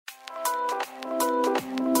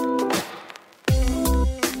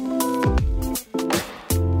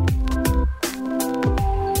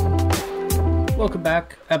Welcome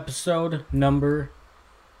back. Episode number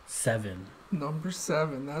 7. Number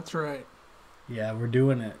 7, that's right. Yeah, we're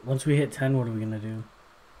doing it. Once we hit 10, what are we going to do?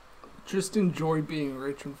 Just enjoy being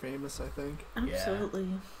rich and famous, I think. Absolutely.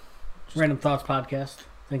 Random Thoughts Podcast.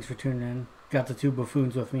 Thanks for tuning in. Got the two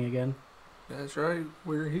buffoons with me again. That's right,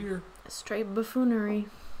 we're here. Straight buffoonery.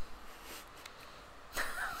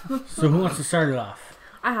 So who wants to start it off?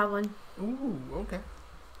 I have one. Ooh, okay.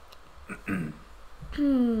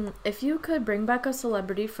 If you could bring back a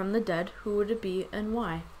celebrity from the dead, who would it be and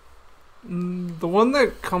why? The one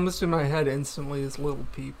that comes to my head instantly is Lil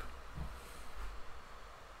Peep.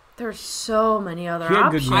 There's so many other He had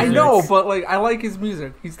good options. I music. know, but like I like his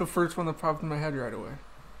music. He's the first one that popped in my head right away.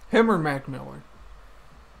 Him or Mac Miller.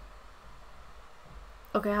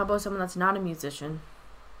 Okay, how about someone that's not a musician?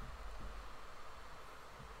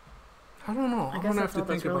 I don't know. I I'm guess gonna have that's to all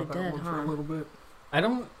that's think really about that dead, one for huh? a little bit. I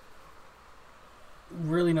don't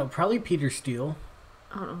really know. Probably Peter Steele,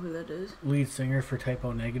 I don't know who that is. lead singer for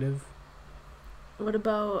Typo Negative. What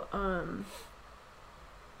about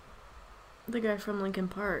the guy from Linkin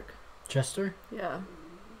Park? Chester? Yeah.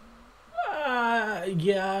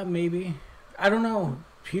 Yeah, maybe. I don't know.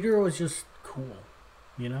 Peter was just cool,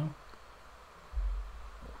 you know?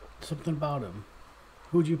 Something about him.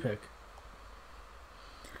 Who'd you pick?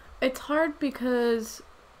 It's hard because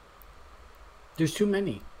There's too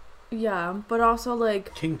many. yeah, but also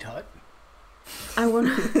like King Tut? I want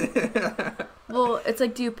well, it's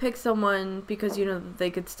like, do you pick someone because you know that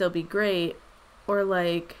they could still be great, or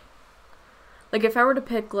like if I were to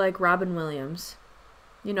pick like Robin Williams,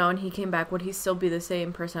 you know, and he came back, would he still be the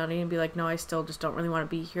same personality and be like, no, I still just don't really want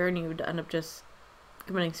to be here, and he would end up just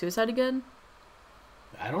committing suicide again?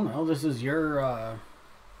 I don't know. This is your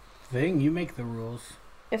thing. You make the rules.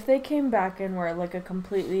 If they came back and were like a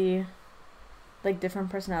completely like different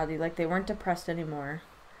personality, like they weren't depressed anymore,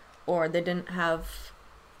 or they didn't have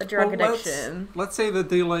a drug addiction. Let's say that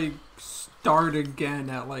they like start again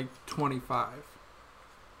at like 25.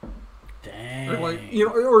 Dang. Or like, you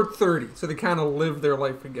know, or 30. So they kind of live their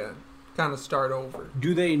life again. Kind of start over.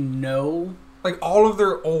 Do they know? Like all of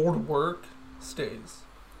their old work stays.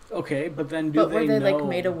 Okay, but then But they were they know? like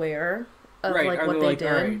made aware of Right, like are what they they like, did?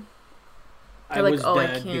 all right, I They're like, was "Oh, I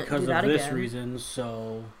dead can't because do of that this again." reason,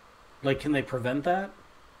 so... Like, can they prevent that?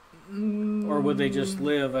 Or would they just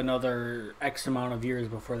live another X amount of years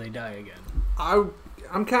before they die again?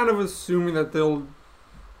 I'm kind of assuming that they'll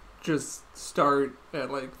just start at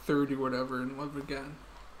like 30 whatever and live again.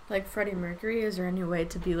 Like Freddie Mercury, is there any way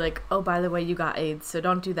to be like, oh, by the way, you got AIDS, so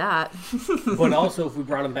don't do that? But also, if we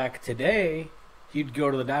brought him back today, he'd go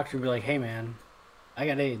to the doctor and be like, hey, man, I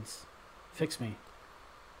got AIDS. Fix me.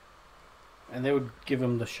 And they would give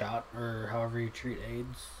him the shot, or however you treat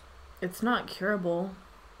AIDS. It's not curable.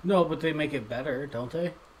 No, but they make it better, don't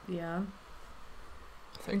they? Yeah.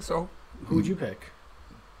 I think so. Who would you pick?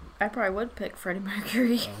 I probably would pick Freddie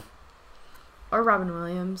Mercury. Oh. Or Robin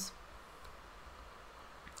Williams.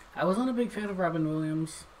 I wasn't a big fan of Robin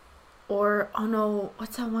Williams. Or, oh no,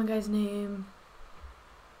 what's that one guy's name?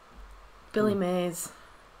 Billy Mays.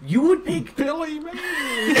 You would pick... Billy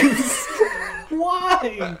Mays!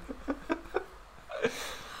 Why?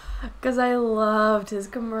 Because I loved his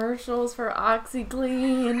commercials for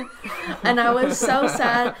OxyClean. And I was so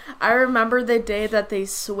sad. I remember the day that they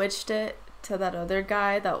switched it to that other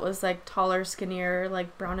guy that was like taller, skinnier,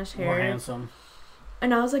 like brownish hair. More handsome.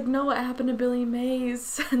 And I was like, no, what happened to Billy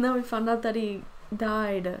Mays? And then we found out that he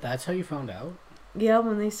died. That's how you found out? Yeah,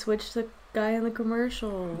 when they switched the guy in the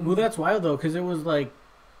commercial. Well, that's wild, though, because it was like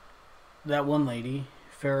that one lady,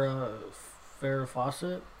 Farrah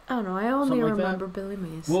Fawcett. I don't know, I only Something like that? remember Billy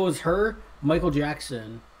Mays. What was her, Michael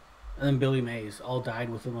Jackson, and then Billy Mays all died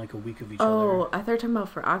within like a week of each Oh, other. I thought you were talking about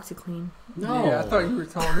for OxyClean. No. Yeah, I thought you were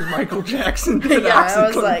telling me Michael Jackson did Yeah, I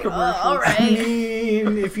was OxyClean like, commercials. all I right.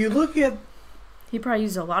 mean, if you look at... He probably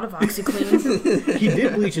used a lot of OxyClean. He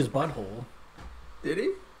did bleach his butthole. Did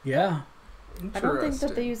he? Yeah. I don't think that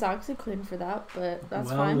Interesting. they use OxyClean for that, but that's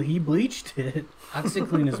well, fine. he bleached it.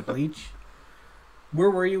 OxyClean is bleach. Where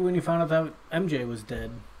were you when you found out that MJ was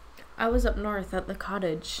dead? I was up north at the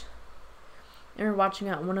cottage. And we were watching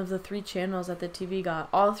out one of the 3 channels that the TV got.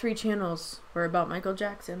 All 3 channels were about Michael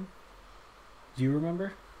Jackson. Do you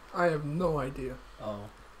remember? I have no idea. Oh.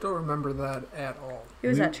 Don't remember that at all. He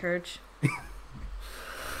was We- at church.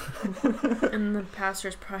 And the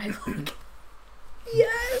pastor's probably like,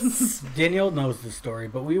 yes! Danielle knows the story,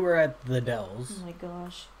 but we were at the Dells Oh my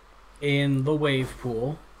gosh. in the wave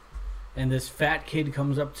pool, and this fat kid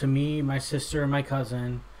comes up to me, my sister, and my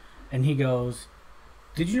cousin, and he goes,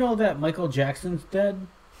 "Did you know that Michael Jackson's dead?"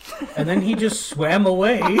 And then he just swam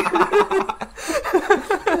away.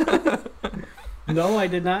 No, I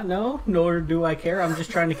did not know, nor do I care. I'm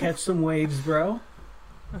just trying to catch some waves, bro.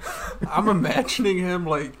 I'm imagining him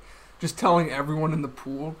like just telling everyone in the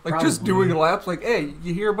pool, like just Probably. doing laps, like, "Hey,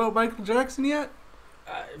 you hear about Michael Jackson yet?"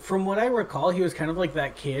 From what I recall, he was kind of like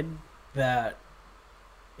that kid that,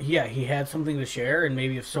 yeah, he had something to share, and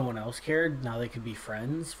maybe if someone else cared, now they could be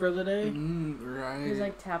friends for the day. Right. He's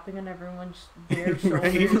like tapping on everyone's bare Right.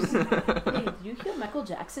 shoulders. Hey, did you hear Michael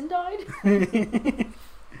Jackson died?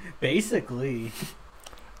 Basically.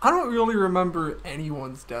 I don't really remember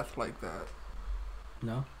anyone's death like that.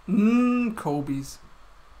 No? Kobe's.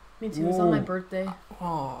 Me too. It was on my Whoa. birthday.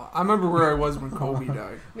 Oh, I remember where I was when Kobe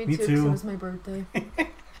died. Me Me too. 'Cause too. it was my birthday.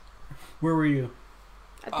 Where were you?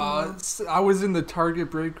 At the mall. I was in the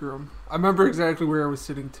Target break room. I remember exactly where I was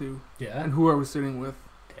sitting too Yeah. and who I was sitting with.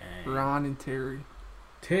 Dang. Ron and Terry.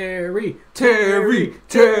 Terry. Terry.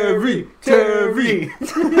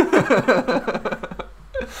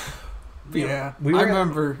 Yeah, We I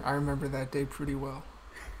were at- remember that day pretty well.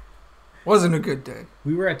 Wasn't a good day.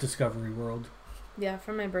 We were at Discovery World. Yeah,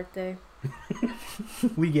 for my birthday.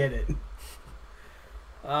 We get it.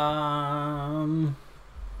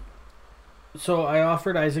 So I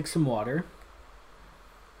offered Isaac some water,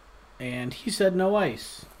 and he said no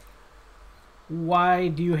ice. Why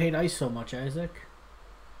do you hate ice so much, Isaac?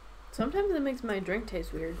 Sometimes it makes my drink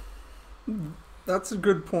taste weird. That's a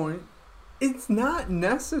good point. It's not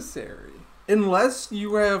necessary unless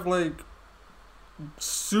you have like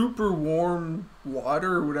super warm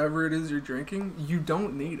water or whatever it is you're drinking. You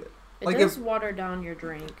don't need it. It Like does water down your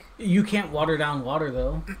drink. You can't water down water,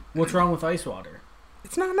 though. What's wrong with ice water?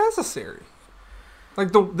 It's not necessary.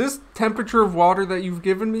 Like this temperature of water that you've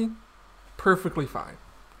given me, perfectly fine.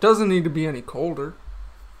 Doesn't need to be any colder.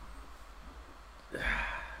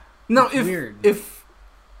 Now, It's if weird. if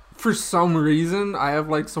for some reason I have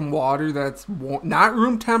like some water that's not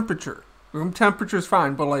room temperature. Room temperature is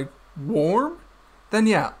fine, but like warm, then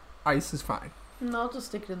yeah, ice is fine. No, I'll just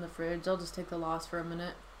stick it in the fridge. I'll just take the loss for a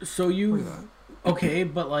minute. So Look you... at that. Okay,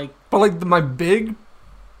 but like... But like my big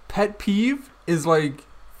pet peeve is like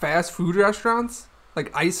fast food restaurants,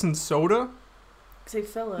 like ice and soda. Because they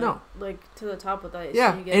fill it No. like to the top with ice.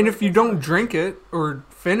 Yeah, and you get, and like, if you this don't much. drink it or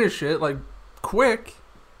finish it like quick,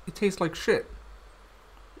 it tastes like shit.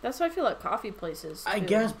 That's why I feel like coffee places. I too.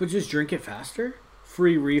 guess, but just drink it faster?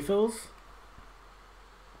 Free refills?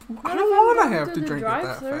 I if don't I'm want to going have through to the drink it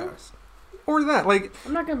that drive-thru? fast. Or that, like,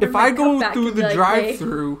 I'm not gonna bring if my I cup go back through and be the like,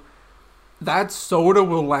 drive-through, that soda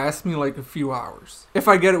will last me like a few hours if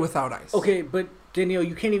I get it without ice. Okay, but Danielle,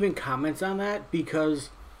 you can't even comment on that because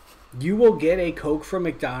you will get a Coke from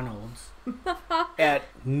McDonald's at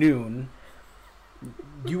noon.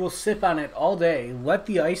 You will sip on it all day, let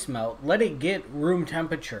the ice melt, let it get room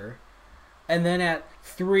temperature, and then at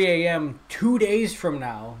 3 a.m., 2 days from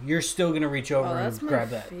now, you're still going to reach over Oh, and that's my grab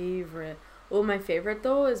that. favorite. Oh, my favorite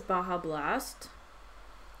though is Baja Blast.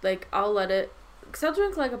 Like I'll let it, cause I'll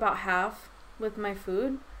drink like about half with my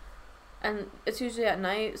food, and it's usually at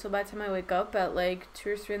night. So by the time I wake up at like 2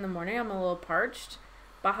 or 3 in the morning, I'm a little parched.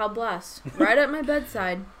 Baja Blast, right at my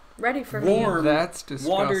bedside, ready for me. Warm, That's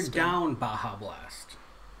disgusting. watered down Baja Blast.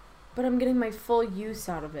 But I'm getting my full use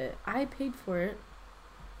out of it. I paid for it.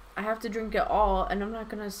 I have to drink it all, and I'm not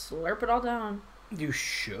gonna slurp it all down. You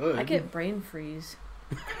should. I get brain freeze.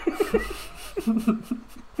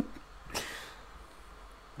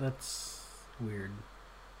 That's weird.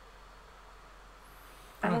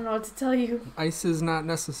 I don't know what to tell you. Ice is not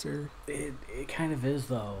necessary. It kind of is,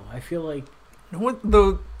 though. I feel like... You know what?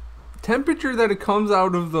 The temperature that it comes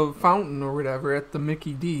out of the fountain or whatever at the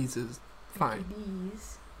Mickey D's is fine.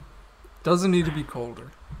 Bees. Doesn't need to be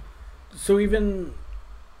colder. So even...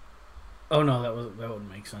 Oh, no, that wouldn't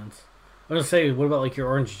make sense. I was going to say, what about, like, your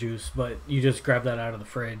orange juice, but you just grab that out of the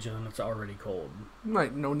fridge and it's already cold.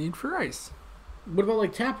 Right, no need for ice. What about,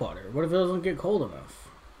 like, tap water? What if it doesn't get cold enough?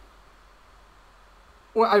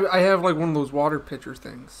 Well, I have like one of those water pitcher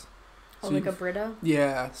things. Oh, So like you- a Brita?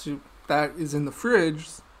 Yeah, so that is in the fridge.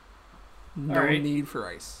 No Alright. need for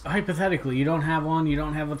ice. Hypothetically, you don't have one, you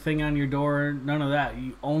don't have a thing on your door, none of that.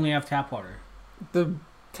 You only have tap water. The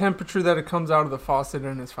temperature that it comes out of the faucet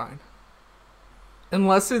in is fine.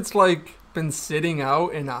 Unless it's like been sitting out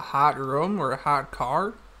in a hot room or a hot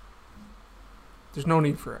car, there's no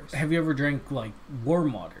need for ice. Have you ever drank, like,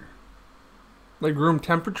 warm water? Like room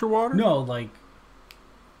temperature water? No, like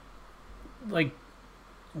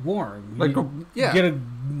warm. Like, You yeah. get a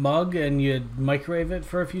mug and you microwave it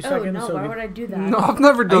for a few Oh, seconds. no, so why it- would I do that? No, I've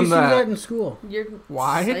never I done used to do that that. in school. You're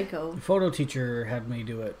Why? psycho. The photo teacher had me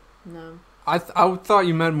do it. No. I thought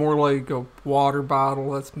you meant more like a water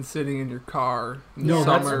bottle that's been sitting in your car in the No,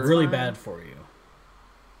 that's summer. really fine. bad for you.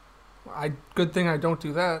 Good thing I don't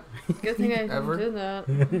do that. Good thing I Ever? didn't do that.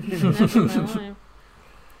 Never in my life.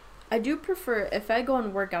 I do prefer, if I go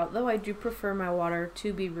and work out though, I do prefer my water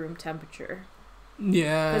to be room temperature.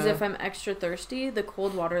 Yeah. Because if I'm extra thirsty, the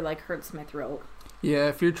cold water like hurts my throat. Yeah,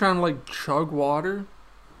 if you're trying to like chug water,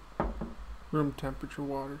 room temperature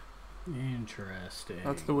water. Interesting.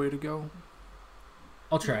 That's the way to go.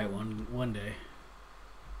 I'll try it one day.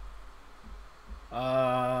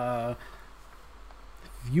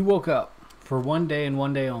 If you woke up for one day and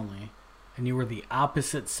one day only, and you were the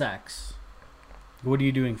opposite sex, what are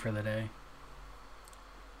you doing for the day?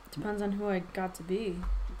 Depends on who I got to be.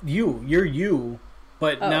 You're you,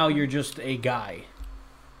 but Oh. now you're just a guy.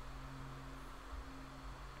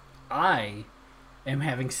 I am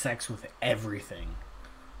having sex with everything.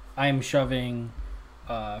 I am shoving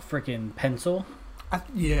freaking pencil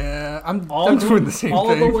I'm all doing the same all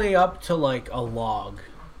thing. the way up to like a log.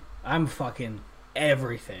 I'm fucking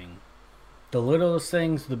everything. The littlest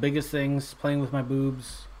things, the biggest things, playing with my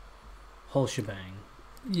boobs, whole shebang.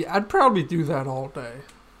 Yeah, I'd probably do that all day.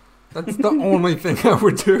 That's the only thing I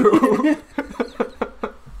would do.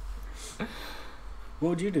 What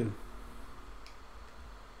would you do?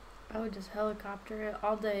 I would just helicopter it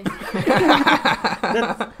all day.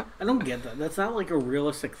 I don't get that. That's not like a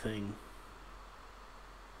realistic thing.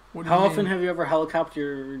 What do How you often mean? have you ever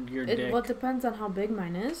helicoptered your dick? Well, it depends on how big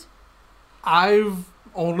mine is. I've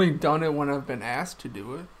only done it when I've been asked to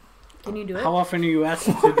do it. Can you do it? How often are you asked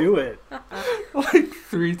to do it? Like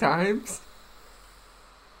 3 times.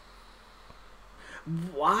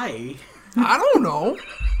 Why? I don't know.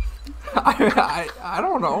 I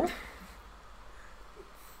don't know.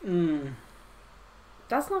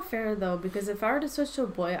 That's not fair though, because if I were to switch to a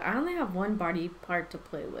boy, I only have one body part to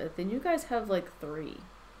play with, and you guys have like 3.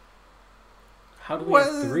 How do we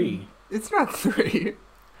Well, have 3? It's not 3.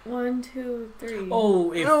 1, 2, 3.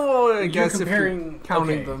 Oh, if No, I you're guess if comparing, you're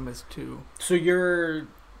counting okay. them as 2. So you're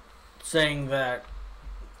saying that,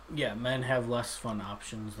 yeah, men have less fun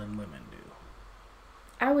options than women do.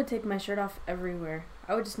 I would take my shirt off everywhere.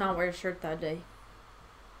 I would just not wear a shirt that day.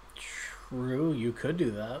 True, you could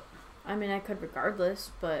do that. I mean, I could regardless,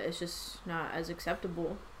 but it's just not as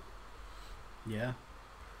acceptable. Yeah.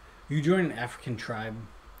 You join an African tribe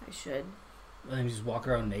I should. and just walk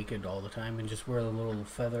around naked all the time and just wear a little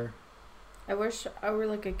feather. I wish I were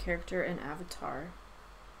like a character in Avatar.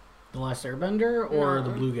 The Last Airbender or No. the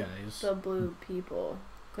blue guys? The blue people.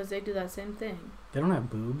 Because they do that same thing. They don't have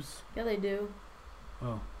boobs. Yeah, they do.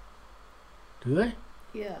 Oh. Do they?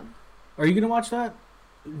 Yeah. Are you going to watch that?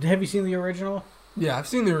 Have you seen the original? Yeah, I've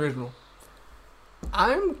seen the original.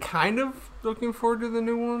 I'm kind of looking forward to the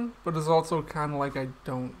new one, but it's also kind of like I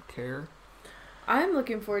don't care. I'm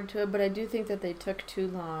looking forward to it, but I do think that they took too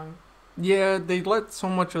long. Yeah, they let so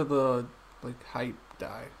much of the like hype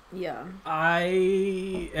die. Yeah.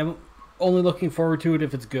 I am only looking forward to it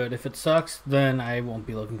if it's good. If it sucks, then I won't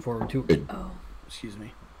be looking forward to it. Oh. Excuse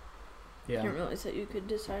me. I Yeah. didn't realize that you could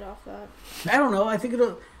decide off that. I don't know. I think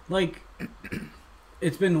it'll, like,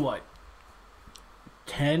 it's been what?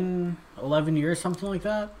 10, 11 years, something like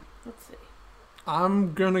that? Let's see.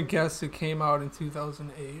 I'm gonna guess it came out in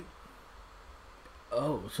 2008.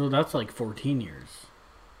 Oh, so that's like 14 years.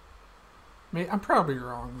 I'm probably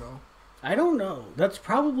wrong though. I don't know. That's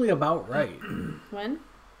probably about right. When?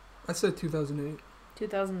 I said 2008.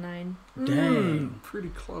 2009. Dang. Pretty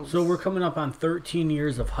close. So we're coming up on 13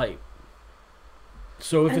 years of hype.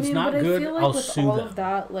 So if I it's mean, not but good, I feel like I'll with sue all them. of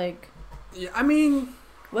that, like, Yeah, I mean,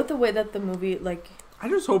 with the way that the movie, like, I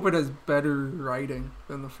just hope it has better writing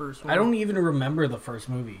than the first one. I don't even remember the first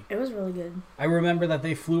movie. it was really good. I remember that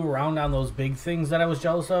they flew around on those big things that I was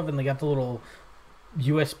jealous of, and they got the little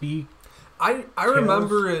USB. I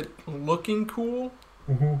remember it looking cool,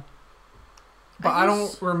 but I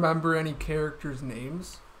just- don't remember any characters'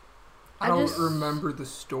 names. I I don't just- remember the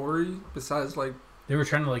story besides like They were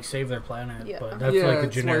trying to like save their planet, Yeah. but that's Yeah, like a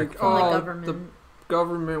it's generic. like, From the Oh, government. the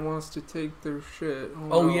government wants to take their shit.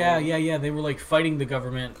 Oh no. yeah. They were like fighting the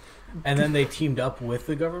government, and then they teamed up with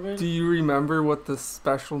the government. Do you remember what the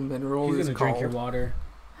special mineral He's is gonna called? drink your water.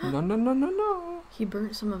 No. He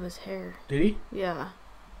burnt some of his hair. Did he? Yeah.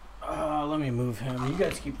 Let me move him. You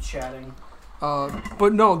guys keep chatting.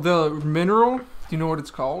 But no, the mineral. Do you know what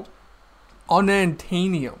it's called?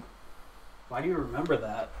 Unantanium. Why do you remember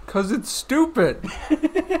that? Cause it's stupid.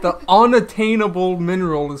 The unattainable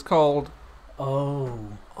mineral is called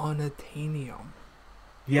Oh, unatanium.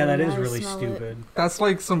 yeah, Oh, that yeah, is I really smell it. stupid. That's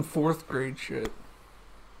like some 4th grade shit.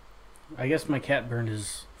 I guess my cat burned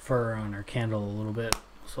his fur on our candle a little bit,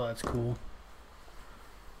 so that's cool.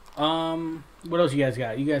 What else you guys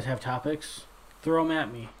got? You guys have topics? Throw them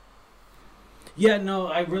at me. Yeah, no,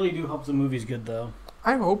 I really do hope the movie's good though.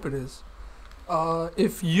 I hope it is.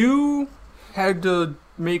 If you had to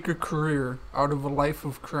make a career out of a life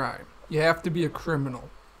of crime, you have to be a criminal.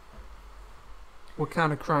 What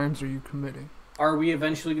kind of crimes are you committing? Are we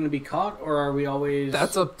eventually going to be caught, or are we always?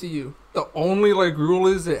 That's up to you. The only rule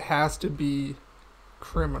is it has to be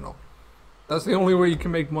criminal. That's the only way you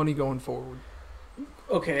can make money going forward.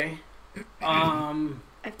 Okay. I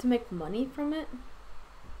have to make money from it?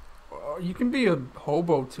 You can be a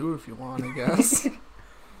hobo too if you want, I guess.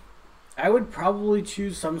 I would probably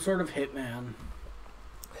choose some sort of hitman.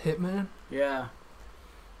 Hitman? Yeah.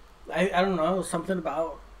 I don't know, something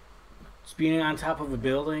about speeding on top of a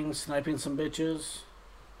building, sniping some bitches.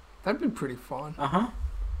 That'd be pretty fun. Uh-huh.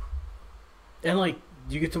 And, like,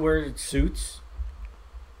 you get to wear suits.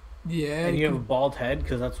 Yeah. And you have a bald head,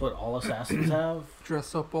 because that's what all assassins have.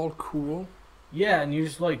 Dress up all cool. Yeah, and you're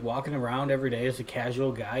just, like, walking around every day as a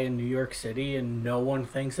casual guy in New York City, and no one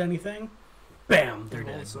thinks anything. Bam, they're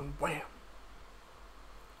dead. Awesome. Wham.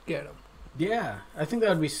 Get him. Yeah, I think that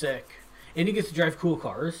would be sick. And you get to drive cool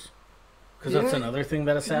cars. Because that's another thing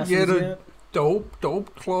that assassins get.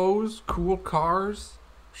 Dope clothes, cool cars.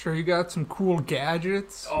 Sure, you got some cool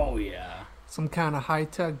gadgets. Oh, yeah. Some kind of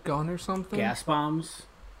high-tech gun or something. Gas bombs.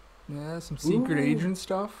 Yeah, some secret agent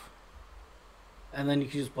stuff. And then you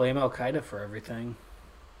can just blame Al-Qaeda for everything.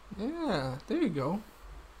 Yeah, there you go.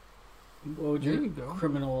 What would your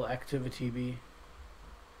criminal activity be?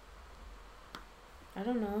 I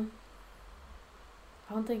don't know.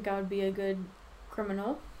 I don't think I would be a good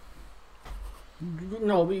criminal.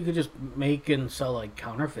 No, but you could just make and sell, like,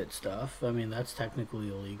 counterfeit stuff. I mean, that's technically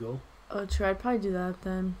illegal. Oh, true. I'd probably do that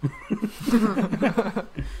then.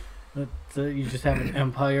 You just have an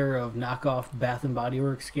empire of knockoff Bath and Body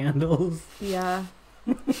Works scandals. Yeah.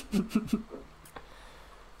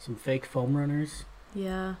 Some fake foam runners.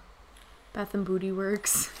 Yeah. Bath and Booty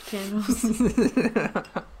Works candles.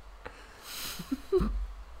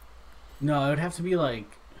 No, it would have to be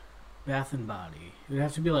like Bath and Body. It would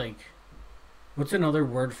have to be like, what's another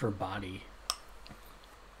word for body?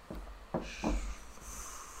 I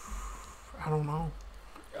don't know.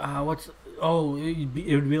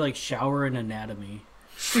 It would be like Shower and Anatomy.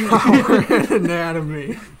 Shower and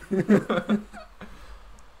Anatomy.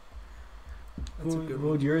 What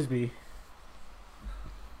would yours be?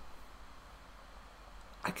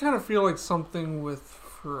 I kind of feel like something with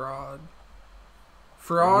fraud.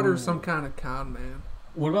 Fraud or some kind of con man.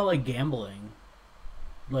 What about like gambling?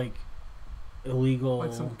 Like illegal,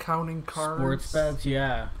 like some counting cards. Sports bets,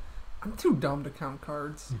 yeah. I'm too dumb to count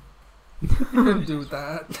cards. I couldn't do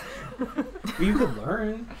that. You could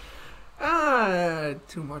learn.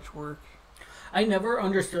 Too much work. I never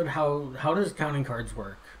understood how does counting cards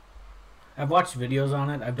work. I've watched videos on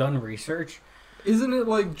it. I've done research. Isn't it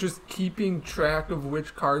like just keeping track of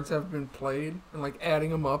which cards have been played and like adding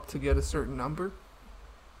them up to get a certain number?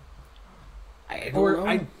 I don't know.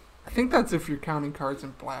 I think that's if you're counting cards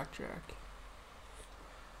in blackjack.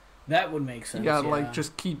 That would make sense. You gotta like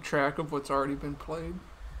just keep track of what's already been played.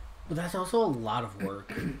 But that's also a lot of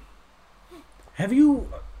work. Are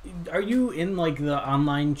you in like the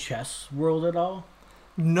online chess world at all?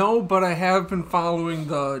 No, but I have been following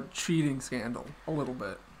the cheating scandal a little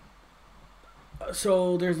bit.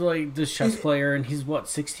 So there's like this chess player, and he's what,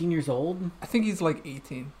 16 years old? I think he's like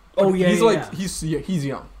 18. Oh yeah, he's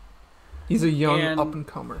young. He's a young up and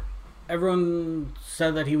comer. Everyone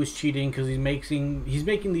said that he was cheating because he's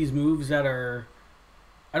making these moves that are,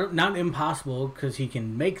 not impossible because he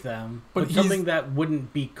can make them, but something that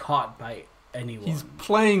wouldn't be caught by anyone. He's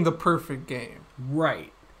playing the perfect game.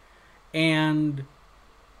 Right. And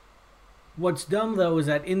what's dumb though is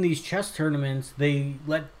that in these chess tournaments they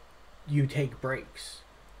let you take breaks.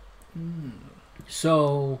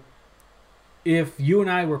 So if you and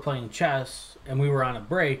I were playing chess and we were on a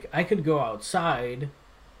break, I could go outside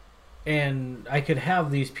and I could have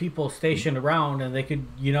these people stationed around, and they could,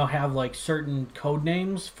 have like certain code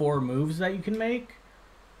names for moves that you can make.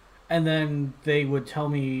 And then they would tell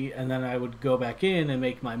me, and then I would go back in and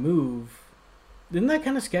make my move. Isn't that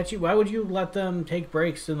kind of sketchy? Why would you let them take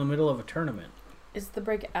breaks in the middle of a tournament? Is the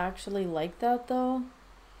break actually like that, though?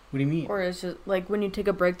 What do you mean? Or is it like when you take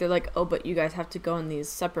a break, they're like, oh, but you guys have to go in these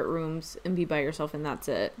separate rooms and be by yourself, and that's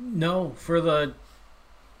it? No,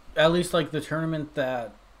 at least like the tournament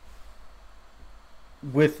that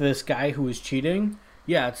with this guy who was cheating,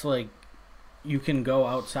 yeah, it's like you can go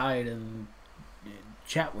outside and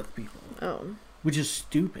chat with people. Oh. Which is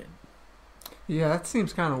stupid. Yeah, that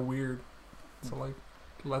seems kind of weird. To like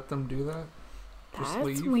let them do that.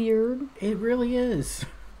 That's weird. It really is.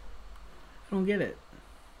 I don't get it.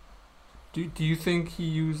 Do you think he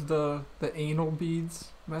used the anal beads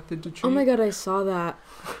method to cheat? Oh my god, I saw that.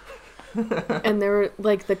 And they were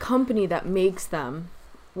like, the company that makes them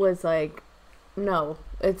was like, no,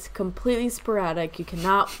 it's completely sporadic. You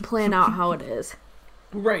cannot plan out how it is.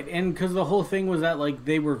 Right, and because the whole thing was that like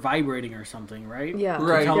they were vibrating or something, right? Yeah,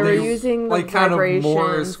 Right, They were they- using the like, kind of vibrations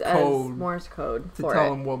Morse as code Morse code to for tell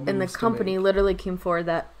it. him what And the moves to company make. literally came forward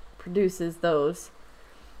that produces those.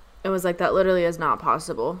 It was like, that literally is not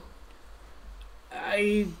possible.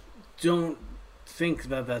 I don't think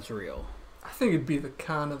that that's real. I think it'd be the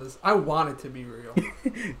con of this. I want it to be real.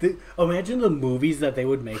 Imagine the movies that they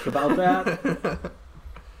would make about that.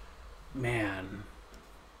 Man.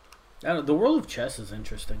 The world of chess is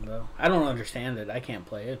interesting, though. I don't understand it. I can't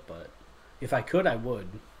play it, but if I could, I would.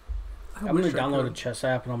 I'm going to download a chess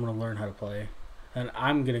app, and I'm going to learn how to play. And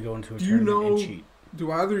I'm going to go into a tournament and cheat.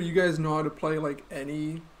 Do either of you guys know how to play, like,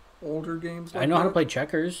 any older games like I know how to that? play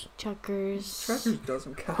checkers. Checkers. Checkers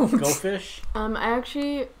doesn't count. Go fish. I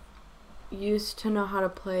actually used to know how to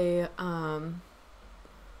play,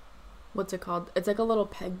 what's it called? It's like a little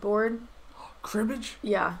pegboard. Cribbage?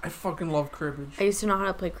 Yeah. I fucking love cribbage. I used to know how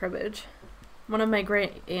to play cribbage. One of my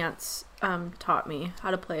great aunts taught me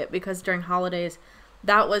how to play it because during holidays,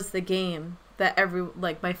 that was the game that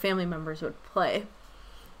my family members would play.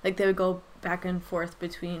 Like they would go back and forth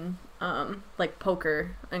between like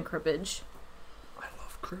poker and cribbage. I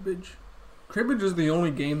love cribbage. Cribbage is the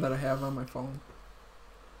only game that I have on my phone.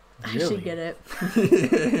 I Really? should get it.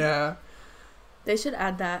 Yeah. They should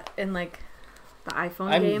add that in like the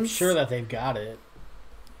iPhone I'm games. sure that they've got it.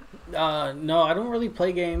 No, I don't really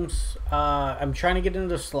play games. I'm trying to get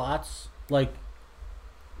into slots, like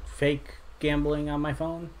fake gambling on my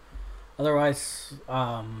phone. Otherwise,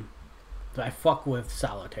 I fuck with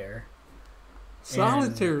solitaire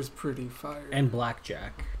Solitaire is pretty fire. and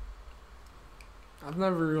blackjack. I've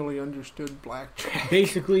never really understood blackjack.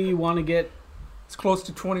 Basically, you want to get It's close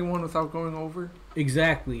to 21 without going over.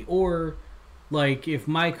 exactly, or like if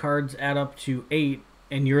my cards add up to 8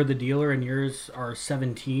 and you're the dealer and yours are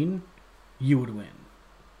 17, you would win.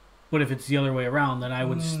 But if it's the other way around, then I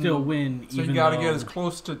would still win. So even you gotta though, get as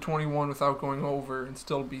close to 21 without going over and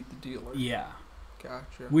still beat the dealer. Yeah,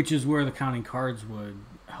 Gotcha. which is where the counting cards would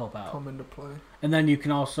help out. Come into play. And then you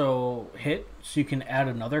can also hit, so you can add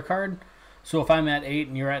another card. So if I'm at 8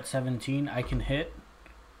 and you're at 17, I can hit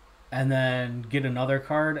and then get another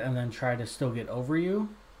card and then try to still get over you.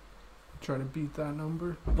 Try to beat that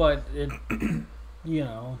number. But it,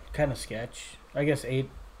 kind of sketch. I guess 8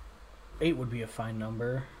 would be a fine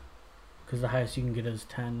number because the highest you can get is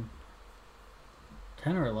 10.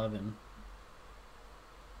 10 or 11.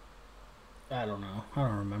 I don't know. I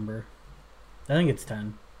don't remember. I think it's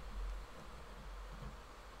 10.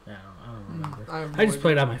 Yeah, I don't remember. have I just no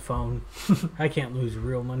played on my phone. I can't lose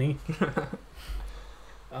real money.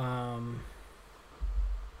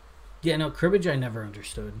 Yeah, no, cribbage I never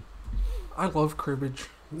understood. I love cribbage.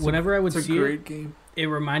 Whenever I would It's a see great game. it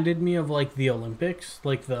reminded me of like the Olympics,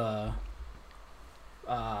 like the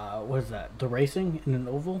what is that? The racing in an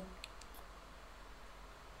oval?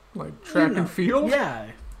 Like track and field? Yeah.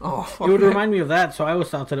 Oh, It would okay. remind me of that, so I always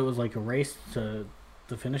thought that it was like a race to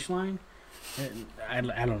the finish line.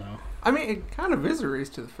 And I don't know. I mean, it kind of is a race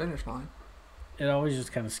to the finish line. It always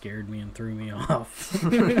just kind of scared me and threw me off.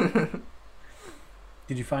 Did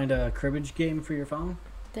you find a cribbage game for your phone?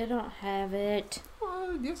 They don't have it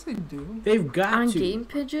Yes, they do. They've got on to. Game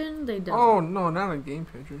Pigeon. They don't. Oh, no, not on Game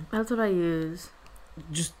Pigeon. That's what I use.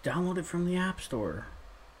 Just download it from the App Store.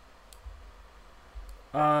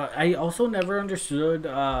 I also never understood,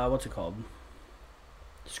 what's it called?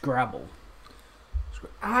 Scrabble.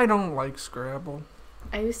 I don't like Scrabble.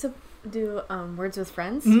 I used to do Words with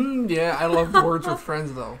Friends. Yeah, I love Words with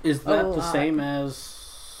Friends, though. Is that A the lot. same as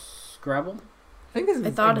Scrabble? I think it's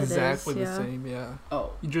I thought it is, exactly the yeah. same, yeah.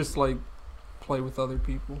 Oh. You just, like, play with other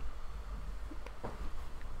people.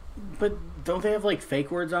 But don't they have, like,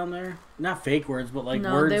 fake words on there? Not fake words, but, like,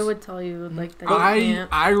 no, words. they would tell you like that. You I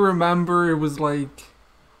can't. remember it was, like,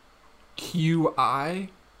 QI.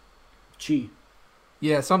 Chi.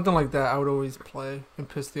 Yeah, something like that I would always play and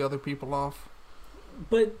piss the other people off.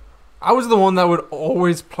 But I was the one that would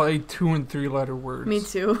always play 2 and 3 letter words. Me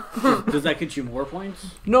too. does that get you more points?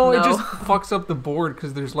 No, it No. just fucks up the board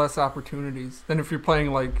because there's less opportunities than if you're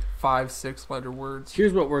playing like 5, 6 letter words.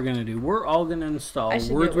 Here's what we're going to do. We're all going to install I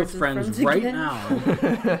should Words get with Friends right again.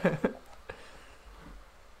 now.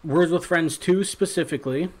 Words with Friends 2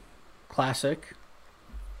 specifically. Classic.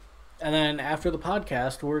 And then after the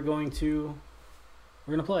podcast, we're going to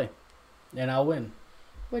play. And I'll win.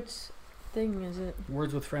 Which thing is it?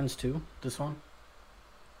 Words with Friends 2. This one.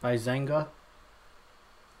 By Zanga.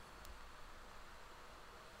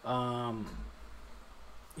 You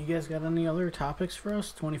guys got any other topics for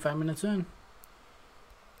us? 25 minutes in.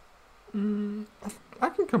 I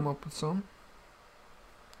can come up with some.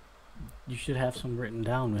 You should have some written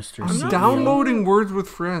down, Mr. I'm CEO. downloading Words with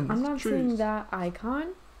Friends. I'm not Jeez. seeing that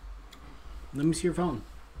icon. Let me see your phone.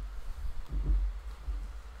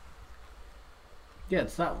 Yeah,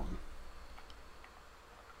 it's that one.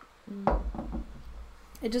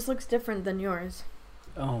 It just looks different than yours.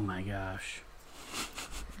 Oh my gosh.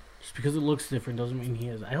 Just because it looks different doesn't mean he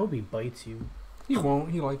is. I hope he bites you. He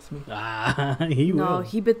won't. He likes me. Ah, he will. No,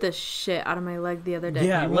 he bit the shit out of my leg the other day.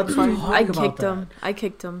 Yeah, He let's won't talk bite I about kicked that. him. I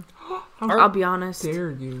kicked him. How I'll be honest.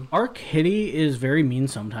 dare you? Our kitty is very mean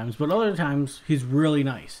sometimes, but other times he's really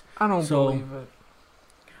nice. I don't So- believe it.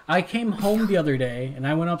 I came home the other day and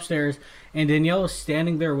I went upstairs and Danielle was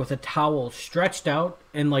standing there with a towel stretched out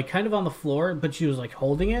and like kind of on the floor, but she was like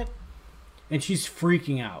holding it and she's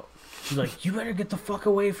freaking out. She's like, "You better get the fuck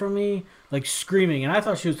away from me," like screaming. And I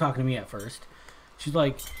thought she was talking to me at first. She's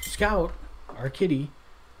like, "Scout, our kitty."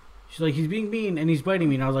 She's like, "He's being mean and he's biting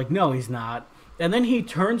me." And I was like, "No, he's not." And then he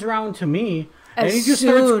turns around to me and he just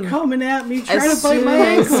starts coming at me trying As to bite soon my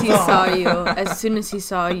as ankles he off. saw you, as soon as he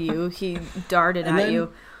saw you, he darted And at then-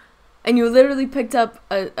 you. And you literally picked up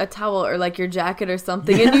a towel or like your jacket or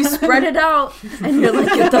something and you spread it out and you're like,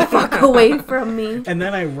 "Get the fuck away from me." And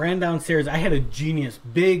then I ran downstairs. I had a genius,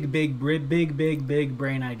 big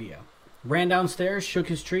brain idea. Ran downstairs, shook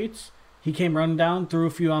his treats. He came running down, threw a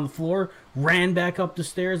few on the floor, ran back up the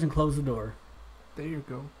stairs, and closed the door. There you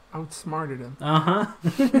go. Outsmarted him.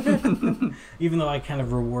 Even though I kind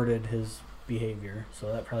of rewarded his behavior,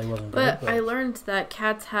 so that probably wasn't But good. I learned that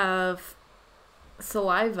cats have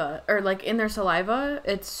saliva, or like in their saliva,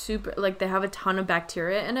 it's super, like they have a ton of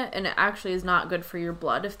bacteria in it, and it actually is not good for your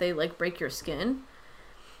blood if they like break your skin.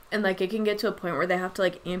 And like it can get to a point where they have to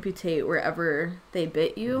like amputate wherever they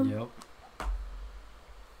bit you. Yep.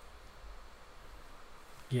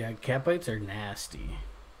 Yeah, cat bites are nasty.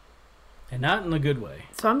 And not in a good way.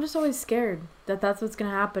 So I'm just always scared that that's what's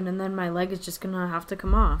gonna happen, and then my leg is just gonna have to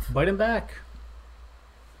come off. Bite him back.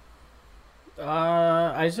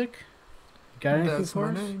 Isaac? Got anything That's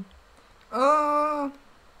for my us? name.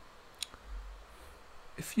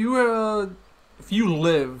 If you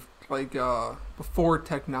lived like before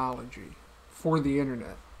technology, before the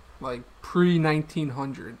internet, like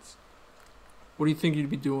pre-1900s, what do you think you'd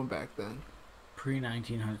be doing back then?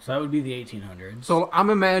 Pre-1900s. So that would be the 1800s. So I'm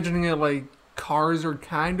imagining it like cars are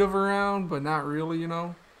kind of around, but not really, you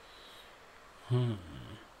know?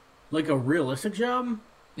 Like a realistic job?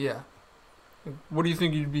 Yeah. What do you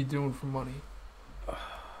think you'd be doing for money?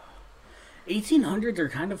 1800s are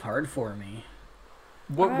kind of hard for me.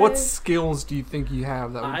 What skills do you think you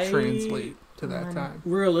have that would I- translate to that Money. time?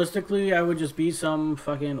 Realistically, I would just be some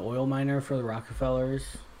fucking oil miner for the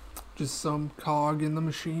Rockefellers. Just some cog in the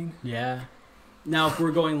machine? Yeah. Now, if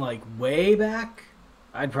we're going like way back,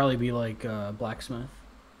 I'd probably be like blacksmith.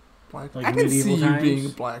 Like I can see medieval you times? being a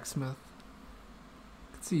blacksmith.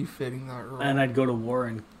 I can see you fitting that role. And I'd go to war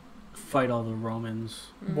and fight all the Romans.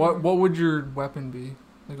 What would your weapon be?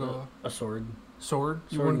 Like a A sword. sword?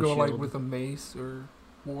 You Sword wouldn't and go like shield. with a mace or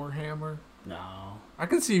warhammer? No. I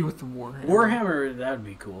can see you with the warhammer. Warhammer, that would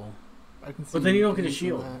be cool. I can see But then you don't get a using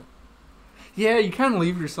shield. that. Yeah, you kind of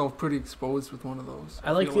leave yourself pretty exposed with one of those.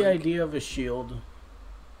 I like feel the idea of a shield.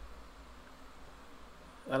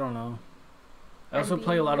 I don't know. I also I'd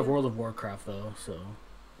play a lot of be- World of Warcraft though, so.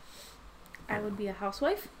 I would be a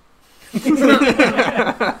housewife,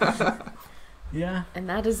 Yeah. and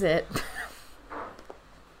that is it.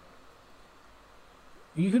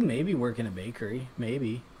 You could maybe work in a bakery.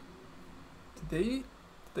 Maybe. Did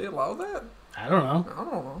they allow that? I don't know. I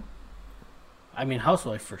don't know. I mean,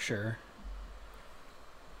 housewife for sure.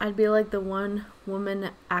 I'd be like the one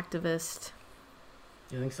woman activist.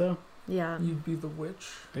 You think so? Yeah. You'd be the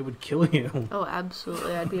witch, They would kill you. Oh,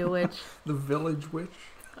 absolutely. I'd be a witch. the village witch.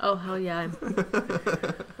 Oh, hell yeah.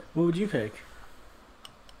 What would you pick?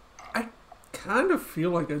 Kind of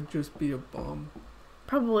feel like I'd just be a bum,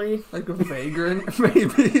 Probably. like a vagrant,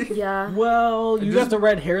 maybe. Yeah. Well, I you just- got the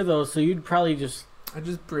red hair though, so you'd probably just. I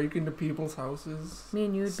just break into people's houses. Me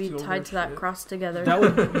and you would be Steal tied their to that shit. cross together. That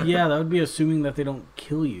would, yeah, that would be assuming that they don't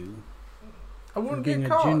kill you I for wouldn't being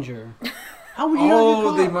get a caught. ginger. How would you not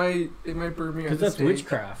Oh, get they caught? might burn me at Because the that's stake.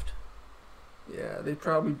 witchcraft. Yeah, they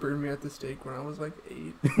probably burned me at the stake when I was like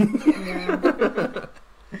 8. Yeah.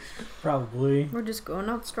 Probably. We're just going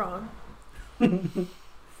out strong.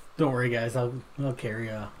 Don't worry, guys. I'll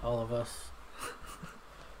carry all of us.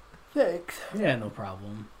 Thanks. Yeah, no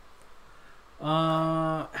problem.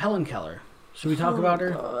 Helen Keller. Should we talk about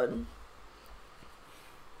her? God.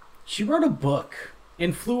 She wrote a book,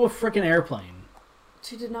 and flew a freaking airplane.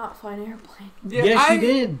 She did not fly an airplane. Yeah, she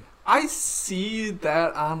did. I see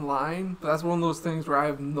that online, but that's one of those things where I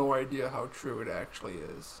have no idea how true it actually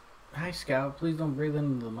is. Hi, Scout. Please don't breathe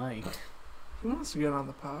into the mic. He wants to get on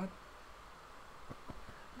the pod.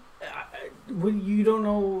 Well, you don't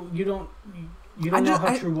know. You don't know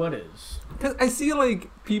how true what is. Cause I see like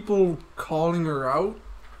people calling her out,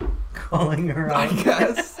 Calling her out. I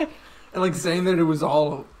guess, and like saying that it was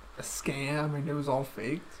all a scam and it was all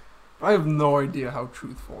faked. I have no idea how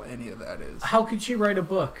truthful any of that is. How could she write a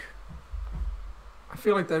book? I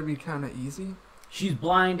feel like that'd be kind of easy. She's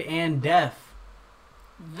blind and deaf.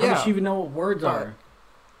 How does she even know what words are?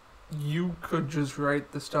 You could just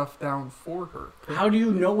write the stuff down for her. How do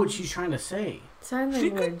you know what she's trying to say? Sign She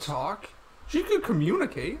language. could talk. She could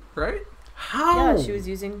communicate, right? How? Yeah, she was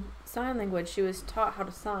using sign language. She was taught how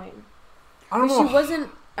to sign. I don't But know. she wasn't.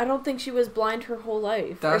 I don't think she was blind her whole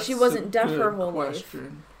life, or she wasn't deaf her whole life.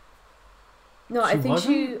 No,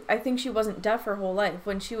 She I think she wasn't deaf her whole life.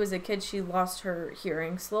 When she was a kid, she lost her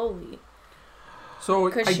hearing slowly. So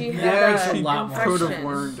Because she had she a lot more could have infection.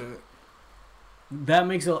 learned it. That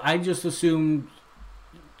makes it. I just assumed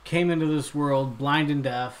came into this world blind and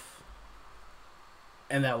deaf,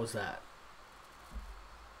 and that was that.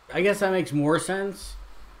 I guess that makes more sense.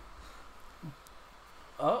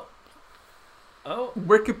 Oh.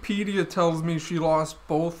 Wikipedia tells me she lost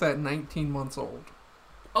both at 19 months old.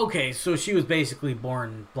 Okay, so she was basically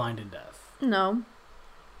born blind and deaf. No,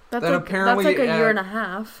 that's Then like apparently that's like a year at- and a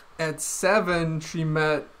half. At 7, she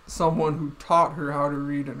met someone who taught her how to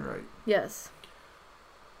read and write. Yes.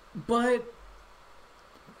 But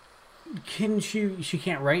she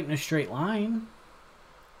can't write in a straight line.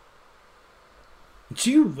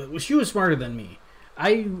 She was smarter than me.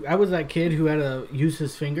 I was that kid who had to use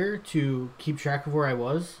his finger to keep track of where I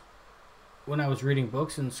was when I was reading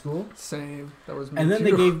books in school. Same. That was me And then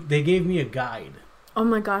too. they gave me a guide. Oh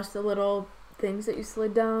my gosh, the little things that you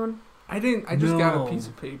slid down. I just got No. a piece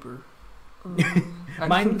of paper. Oh. I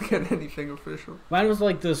Mine- didn't get anything official. Mine was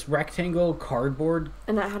like this rectangle cardboard.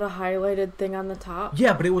 And it had a highlighted thing on the top.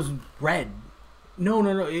 Yeah, but it was red.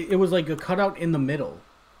 No. It was like a cutout in the middle.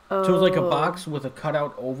 So it was like a box with a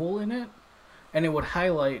cutout oval in it, and it would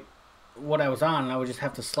highlight what I was on, and I would just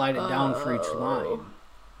have to slide it down for each line.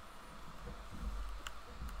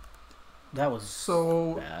 That was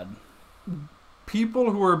So bad.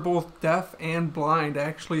 people who are both deaf and blind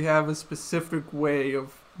actually have a specific way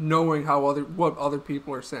of knowing what other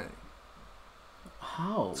people are saying.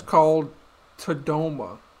 How? It's called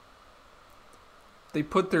Tadoma. They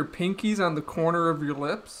put their pinkies on the corner of your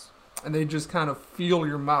lips, and they just kind of feel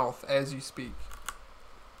your mouth as you speak.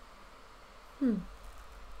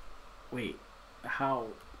 Wait, how?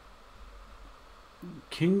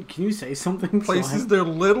 Can you say something? Places their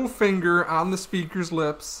little finger on the speaker's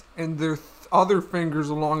lips and their other fingers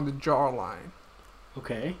along the jawline.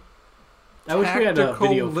 Okay. I wish we had a Tactical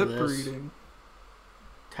video for lip this. reading.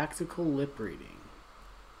 Tactical lip reading.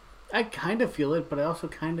 I kind of feel it, but I also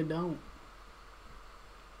kind of don't.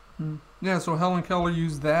 Yeah, so Helen Keller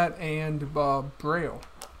used that and Braille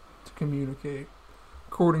to communicate,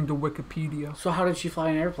 according to Wikipedia. So how did she fly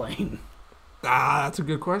an airplane? That's a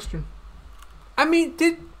good question. I mean,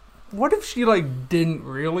 what if she didn't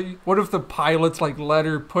really? What if the pilots let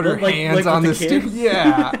her put her hands on the stick?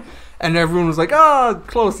 Yeah, and everyone was like, "Oh,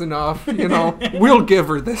 close enough." We'll give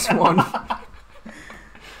her this one.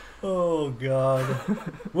 Oh God.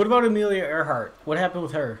 What about Amelia Earhart? What happened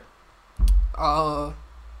with her? I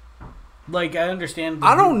understand.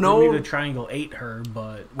 I don't know. Bermuda Triangle ate her,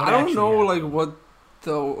 but what I don't actually know happened? what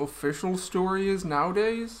the official story is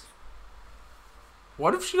nowadays.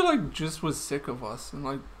 What if she just was sick of us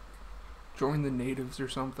and joined the natives or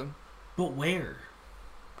something? But where?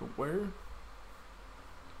 But where?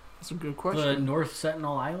 That's a good The question. North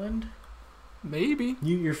Sentinel Island? Maybe.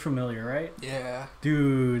 You're familiar, right? Yeah,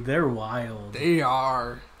 Dude, they're wild. they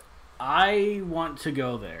are. I want to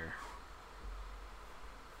go there.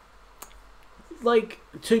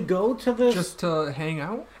 To go to this, Just to hang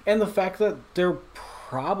out? and the fact that they're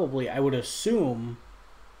probably, I would assume,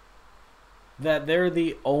 that they're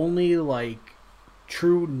the only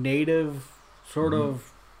true native sort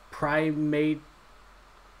of primate,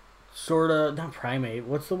 not primate.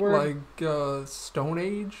 What's the word? Stone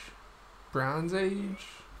Age? Bronze Age?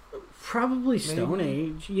 Probably Stone maybe?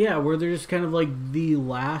 Age. Yeah, where they're just kind of the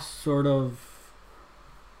last sort of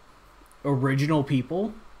original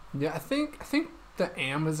people. Yeah, I think the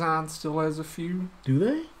Amazon still has a few. Do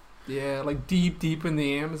they? Yeah, deep in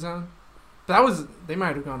the Amazon. They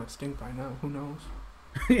might have gone extinct by now. Who knows?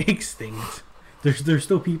 Extinct. There's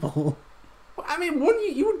still people. Well, I mean,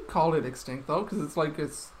 wouldn't you would call it extinct though, because it's like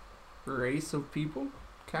it's a race of people,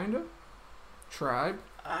 kind of tribe.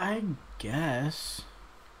 I guess.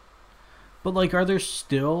 But like, are there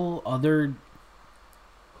still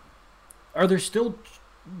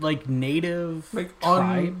like native Like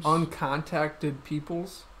tribes? uncontacted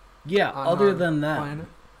peoples. Yeah, on other our than that, planet.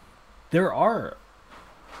 there are.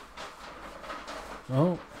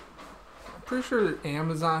 Oh, I'm pretty sure that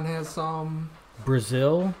Amazon has some.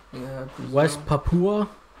 Brazil, Yeah, Brazil. West Papua,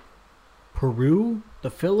 Peru, the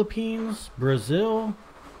Philippines, Brazil,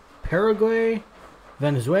 Paraguay,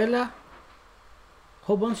 Venezuela,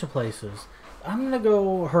 whole bunch of places. I'm gonna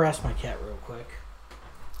go harass my cat real quick.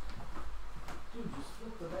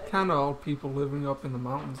 Kind of all people living up in the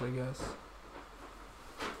mountains, I guess.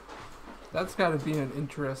 That's got to be an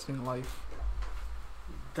interesting life.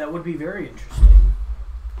 That would be very interesting.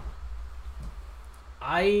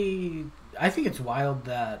 I think it's wild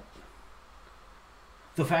that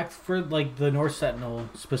the fact for like the North Sentinel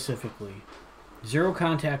specifically, zero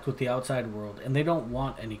contact with the outside world, and they don't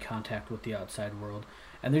want any contact with the outside world,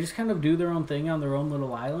 and they just kind of do their own thing on their own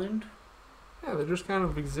little island. Yeah, they're just kind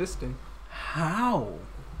of existing. How?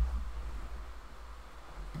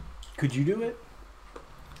 Could you do it?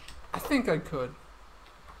 I think I could.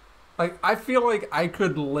 Like, I feel like I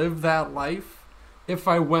could live that life if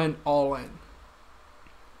I went all in.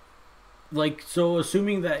 Like, so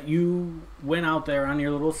assuming that you went out there on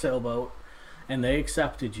your little sailboat and they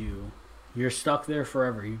accepted you, you're stuck there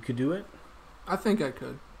forever. You could do it? I think I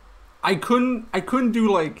could. I couldn't do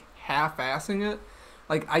like half-assing it.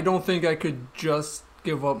 Like, I don't think I could just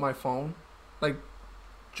give up my phone. Like,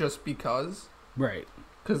 just because. Right.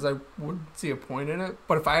 Because I wouldn't see a point in it.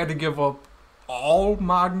 But if I had to give up all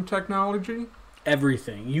modern technology,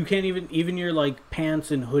 Everything. You can't even your like pants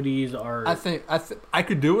and hoodies are. I think I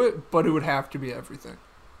could do it, but it would have to be everything.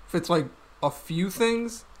 If it's like a few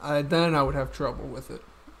things, then I would have trouble with it.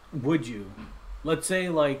 Would you? Let's say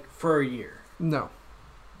like for a year. No,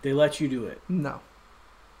 They let you do it. no.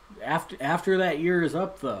 After that year is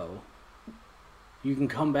up though, you can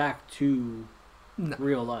come back to No.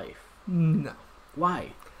 real life. No.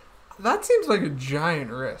 Why? That seems like a giant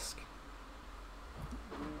risk.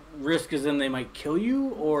 Risk as in they might kill you,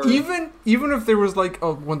 or Even if there was like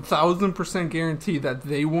a 1000% guarantee that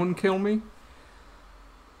they wouldn't kill me,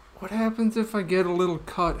 what happens if I get a little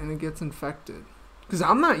cut and it gets infected? Because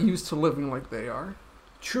I'm not used to living like they are.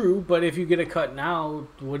 True, but if you get a cut now,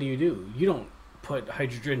 what do? You don't put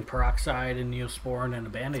hydrogen peroxide and neosporin and a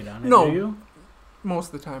Band-Aid on it, No. do you?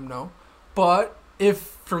 Most of the time, no. But if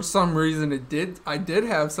for some reason I did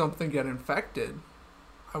have something get infected,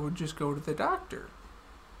 I would just go to the doctor.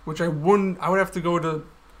 Which I wouldn't. I would have to go to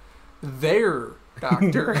their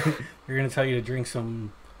doctor. They're gonna tell you to drink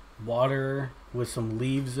some water with some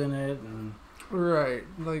leaves in it and Right.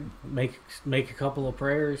 Like, make a couple of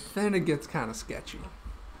prayers. then it gets kind of sketchy.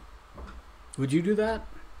 Would you do that?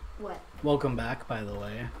 What? Welcome back, by the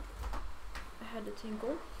way. I had to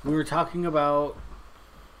tinkle. We were talking about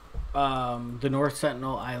the North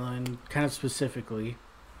Sentinel Island, kind of specifically,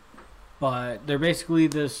 but they're basically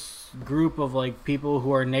this group of like people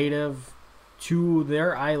who are native to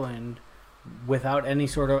their island without any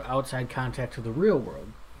sort of outside contact to the real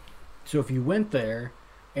world. So if you went there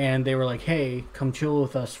and they were like, "Hey, come chill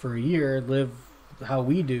with us for a year, live how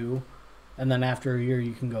we do, and then after a year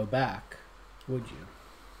you can go back," would you?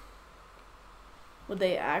 Would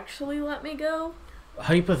they actually let me go?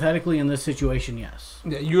 Hypothetically, in this situation, yes.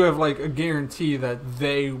 Yeah, you have like a guarantee that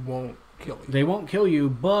they won't kill you. They won't kill you,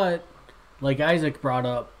 but like Isaac brought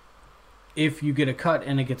up, if you get a cut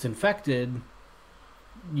and it gets infected,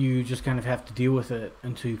 you just kind of have to deal with it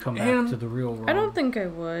until you come back And to the real world. I don't think I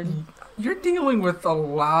would. You're dealing with a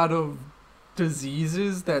lot of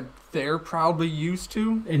diseases that they're probably used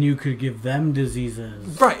to. And you could give them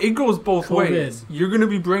diseases. Right, it goes both COVID. ways. You're going to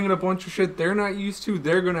be bringing a bunch of shit they're not used to.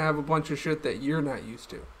 They're going to have a bunch of shit that you're not used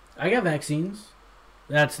to. I got vaccines.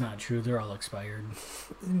 That's not true. They're all expired.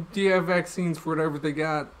 Do you have vaccines for whatever they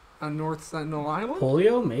got on North Sentinel Island?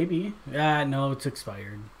 Polio, maybe. No, it's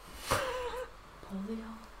expired. Polio?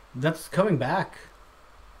 That's coming back.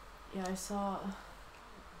 Yeah, I saw.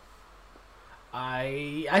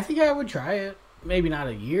 I think I would try it. Maybe not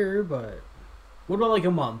a year, but what about like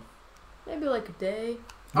a month? Maybe like a day.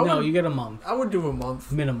 No, would- you get a month I would do a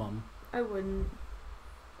month. minimum. I wouldn't.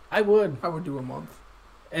 I would. I would do a month.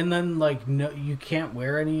 And then, like, no, you can't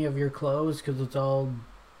wear any of your clothes because it's all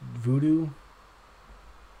voodoo.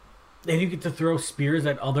 And you get to throw spears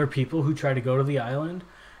at other people who try to go to the island.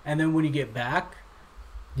 And then when you get back,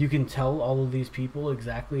 You can tell all of these people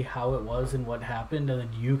exactly how it was and what happened, and then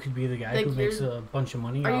you could be the guy Like, who makes a bunch of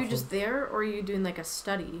money. Are off you just of... there, or are you doing like a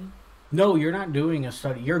study? No, you're not doing a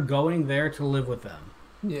study. You're going there to live with them.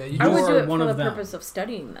 Yeah, you I would You're do it one for the of them. purpose of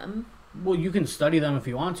studying them. Well, you can study them if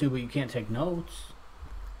you want to, but you can't take notes.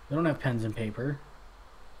 They don't have pens and paper.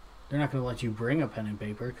 They're not going to let you bring a pen and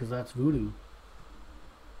paper because that's voodoo.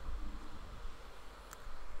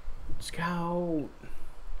 Scout.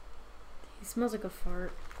 He smells like a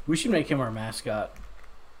fart. We should make him our mascot.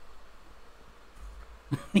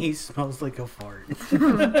 He smells like a fart.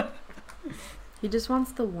 He just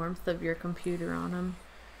wants the warmth of your computer on him.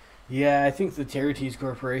 Yeah, I think the Terry Tees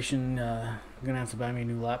Corporation gonna have to buy me a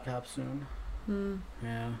new laptop soon.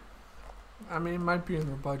 Yeah, I mean, it might be in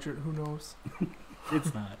their budget. Who knows?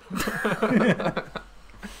 it's not.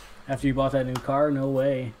 After you bought that new car, no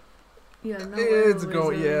way. Yeah, no. It's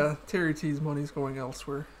going. Yeah, Terry T's money's going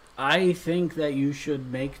elsewhere. I think that you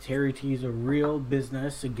should make Terry Tees a real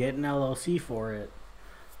business and get an LLC for it.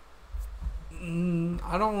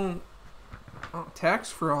 I don't.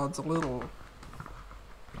 Tax fraud's a little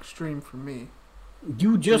extreme for me.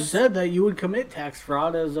 You just said that you would commit tax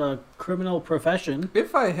fraud as a criminal profession.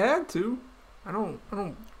 If I had to, I don't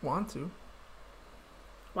want to.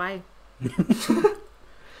 Why?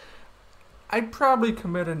 I'd probably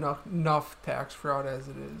commit enough tax fraud as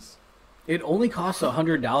it is. It only costs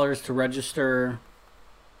 $100 to register.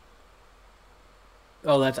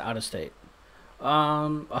 Oh, that's out of state.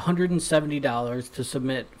 $170 to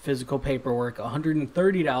submit physical paperwork.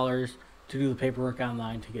 $130 to do the paperwork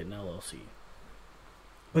online to get an LLC.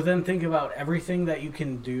 But then think about everything that you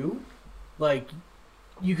can do. Like,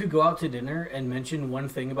 you could go out to dinner and mention one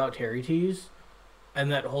thing about Terry Tees,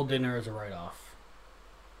 and that whole dinner is a write-off.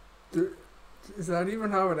 Is that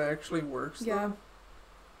even how it actually works? Yeah. Though?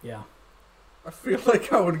 Yeah. I feel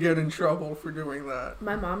like I would get in trouble for doing that.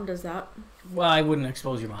 My mom does that. Well, I wouldn't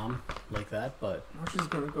expose your mom like that, but... Now she's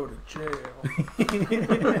gonna go to jail.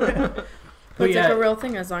 But it's yeah, like a real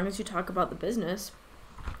thing as long as you talk about the business.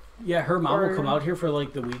 yeah, her mom will Or- come out here for,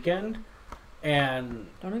 like, the weekend, and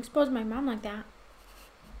Don't expose my mom like that.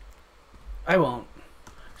 I won't.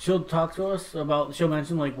 She'll talk to us about... She'll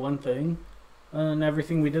mention, like, one thing, and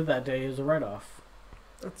everything we did that day is a write-off.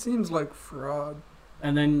 That seems like fraud.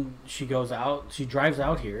 And then she goes out, she drives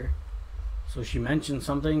out here. So she mentions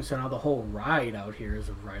something, so now the whole ride out here is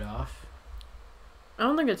a write-off. I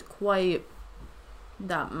don't think it's quite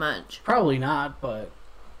that much. Probably not, but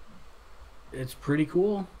it's pretty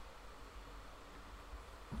cool.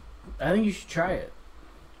 I think you should try it.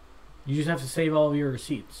 You just have to save all of your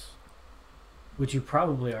receipts. Which you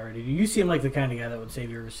probably already do. You seem like the kind of guy that would save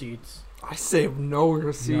your receipts. I save no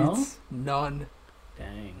receipts. None.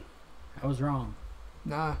 Dang. I was wrong.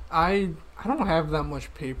 Nah, I don't have that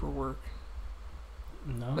much paperwork.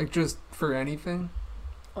 No? Like, just for anything.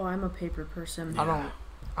 Oh, I'm a paper person.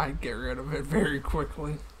 I get rid of it very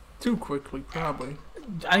quickly. Too quickly, probably.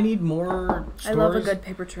 I need more stores. I love a good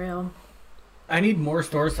paper trail. I need more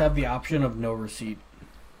stores to have the option of no receipt.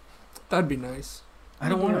 That'd be nice. I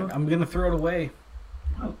don't want it. I'm going to throw it away.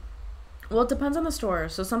 Well, it depends on the store.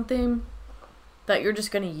 So something that you're just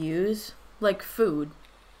going to use, like food,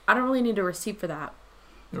 I don't really need a receipt for that.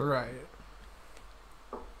 Right.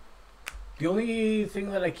 The only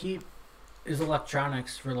thing that I keep is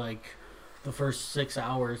electronics for like the first 6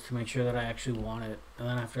 hours to make sure that I actually want it. And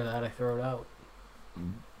then after that, I throw it out.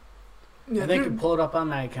 Yeah, And they dude, can pull it up on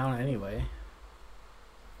my account anyway.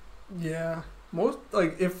 yeah. Most,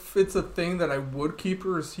 like, if it's a thing that I would keep a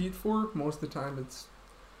receipt for, most of the time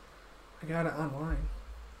I got it online.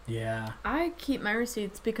 Yeah. I keep my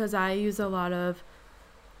receipts because I use a lot of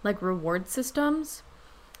like reward systems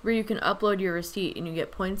where you can upload your receipt and you get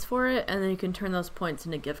points for it, and then you can turn those points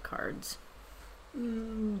into gift cards.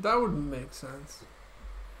 That would make sense.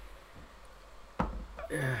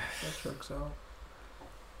 That checks out.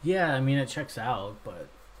 Yeah, I mean, it checks out, but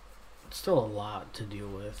it's still a lot to deal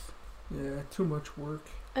with. Yeah, too much work.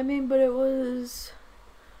 I mean, but it was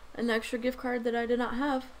an extra gift card that I did not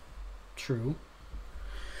have. True.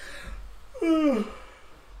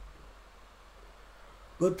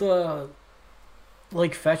 But the,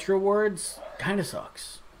 like, fetch rewards kind of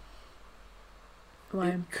sucks.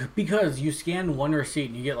 Why? Because you scan one receipt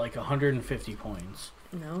and you get, like, 150 points.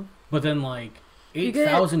 No. But then, like, You get-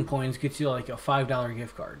 8,000 points gets you, like, a $5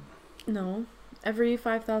 gift card. No. Every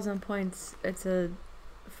 5,000 points, it's a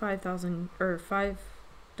 5,000 or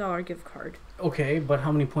 $5 gift card. Okay, but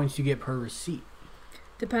how many points do you get per receipt?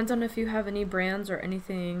 Depends on if you have any brands or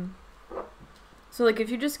anything. So, like, if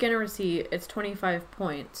you just scan a receipt, it's 25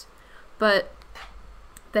 points. But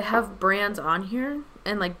they have brands on here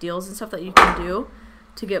and, like, deals and stuff that you can do.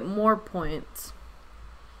 to get more points.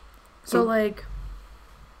 So like,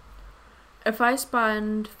 if I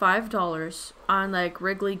spend $5 on like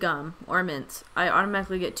Wrigley gum or mints, I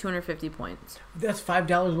automatically get 250 points. That's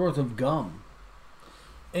 $5 worth of gum.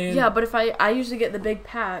 And Yeah, but if I usually get the big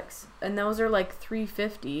packs, and those are like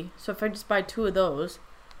 $3.50. So if I just buy 2 of those,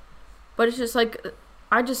 but it's just like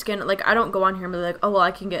I just scan it. Like I don't go on here and be like, oh well,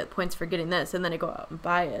 I can get points for getting this, and then I go out and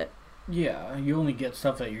buy it. Yeah, you only get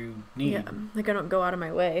stuff that you need. Yeah, like I don't go out of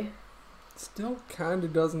my way. still kind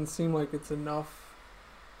of doesn't seem like it's enough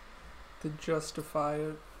to justify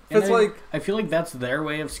it. And It's like, I feel like that's their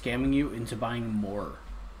way of scamming you into buying more.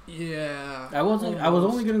 yeah. I was almost.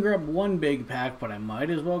 only gonna grab 1 big pack, but I might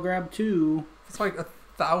as well grab 2. It's like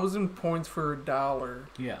 1,000 points for $1.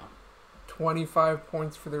 Yeah. 25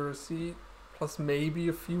 points for the receipt, plus maybe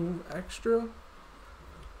a few extra.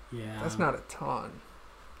 Yeah. That's not a ton.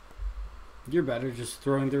 You're better just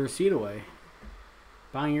throwing the receipt away.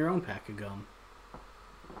 Buying your own pack of gum.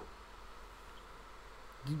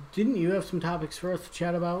 Didn't you have some topics for us to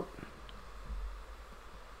chat about?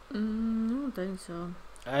 I don't think so.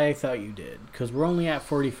 I thought you did, because we're only at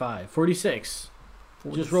 45. 46.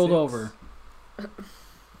 Just rolled 46. over.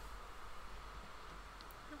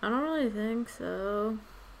 I don't really think so.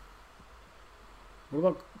 What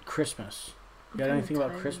about Christmas? You got I'm anything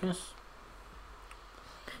about tired. Christmas?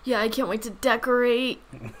 Yeah, I can't wait to decorate.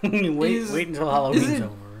 wait until Halloween's it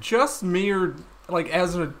over. Just me, or like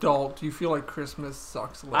as an adult, do you feel like Christmas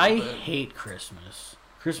sucks a little I bit? hate Christmas.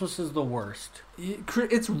 Christmas is the worst.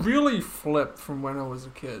 It's really flipped from when I was a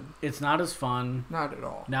kid. It's not as fun. Not at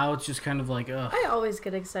all. Now it's just kind of like, ugh. I always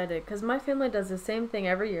get excited because my family does the same thing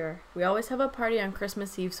every year. We always have a party on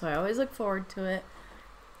Christmas Eve, so I always look forward to it.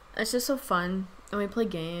 It's just so fun, and we play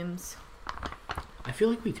games. I feel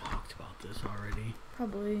like we talked about this already.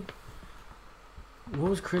 Probably.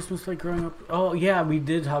 What was Christmas like growing up? Oh, yeah, we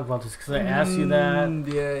did talk about this because I asked you that.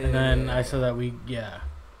 Yeah, And then I said that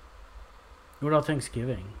what about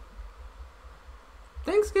Thanksgiving?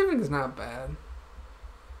 Thanksgiving is not bad.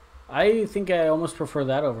 I think I almost prefer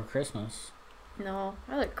that over Christmas. No,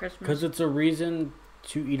 I like Christmas. Because it's a reason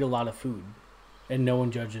to eat a lot of food. And no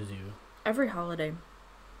one judges you. Every holiday.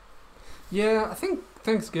 Yeah, I think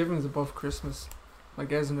Thanksgiving is above Christmas.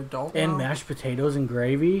 Like as an adult. And now. mashed potatoes and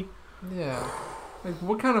gravy. Yeah. Like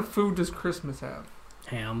what kind of food does Christmas have?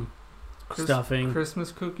 Ham. Stuffing.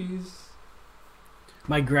 Christmas cookies.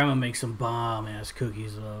 My grandma makes some bomb-ass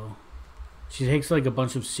cookies, though. She takes, like, a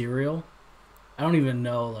bunch of cereal. I don't even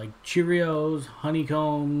know. Like, Cheerios,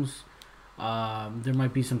 honeycombs. There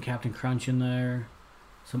might be some Captain Crunch in there.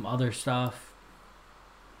 Some other stuff.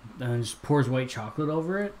 And then just pours white chocolate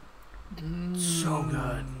over it. So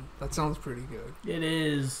good. That sounds pretty good. It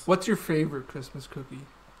is. What's your favorite Christmas cookie?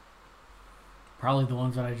 Probably the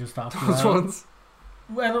ones that I just talked Those about. ones?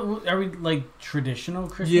 Well, are we, like, traditional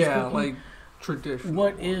Christmas Yeah, cookie? like traditional.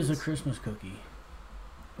 What is a ones. Christmas cookie?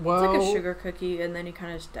 Well, It's like a sugar cookie, and then you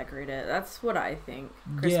kind of just decorate it. That's what I think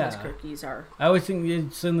Christmas Yeah. cookies are. I always think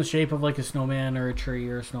it's in the shape of, like, a snowman or a tree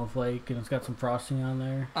or a snowflake, and it's got some frosting on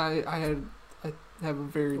there. I have a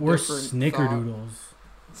very Or different snickerdoodles.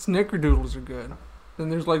 thought. Snickerdoodles are good. Then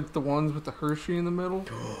there's like the ones with the Hershey in the middle.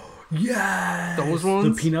 Yes! Those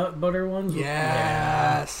ones? The peanut butter ones?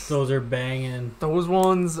 Yes. Yeah, those are banging. Those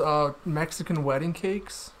ones, Mexican wedding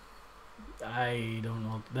cakes. I don't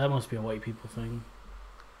know. That must be a white people thing.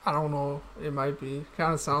 I don't know. It might be.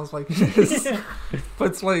 Kind of sounds like it is. But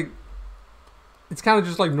it's like, it's kind of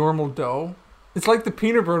just like normal dough. It's like the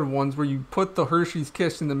peanut butter ones where you put the Hershey's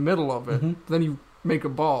Kiss in the middle of it. Mhm. Then you make a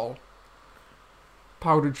ball.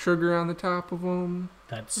 Powdered sugar on the top of them.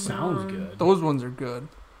 That sounds Mm. good. Those ones are good.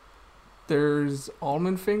 There's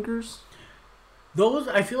almond fingers. Those,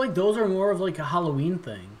 I feel like those are more of like a Halloween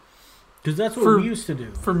thing. Because that's what For- we used to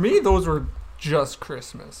do. For me, those were just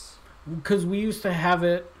Christmas. Because we used to have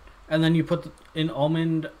it, and then you put an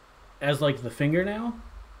almond as like the fingernail.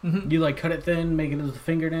 Mm-hmm. You like cut it thin, make it as the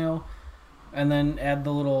fingernail, and then add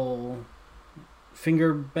the little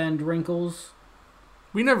finger bend wrinkles,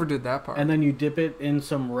 We never did that part. and then you dip it in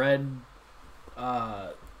some red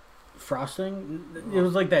frosting. It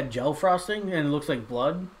was like that gel frosting, and it looks like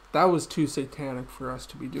blood. That was too satanic for us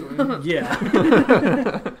to be doing.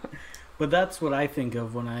 Yeah. But that's what I think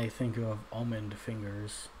of when I think of almond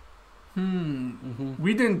fingers. Mm-hmm.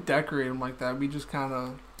 We didn't decorate them like that. We just kind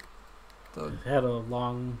of the It had a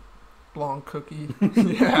long... long cookie.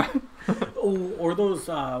 Yeah. Oh, or those,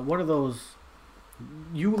 what are those?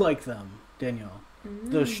 You like them, Danielle.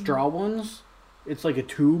 The straw ones. It's like a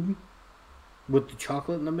tube with the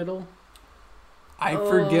chocolate in the middle. I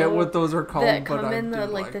forget what those are called, that but come I in the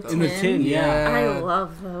do like the those. In the tin, yeah. I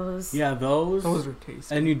love those. Yeah, those. Those are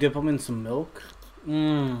tasty. And you dip them in some milk.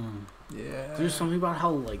 Mmm. Yeah. There's something about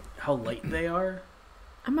how light they are.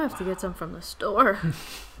 I'm gonna have to get some from the store.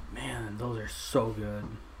 Man, those are so good.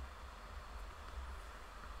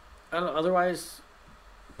 Otherwise,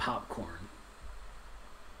 popcorn.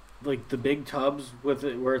 Like the big tubs with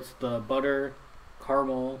it, where it's the butter,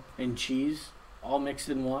 caramel, and cheese all mixed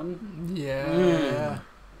in one. Yeah. Mm.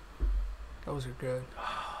 Those are good.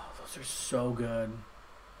 Oh, those are so good.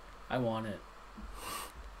 I want it.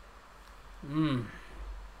 Mmm.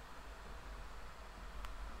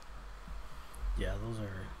 Yeah, those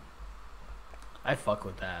are. I fuck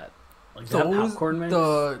with that. Like that Those, popcorn mix.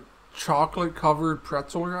 the chocolate covered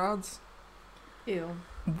pretzel rods. Ew.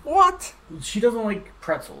 What? She doesn't like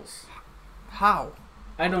pretzels. How?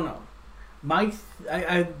 I don't know.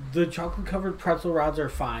 The chocolate covered pretzel rods are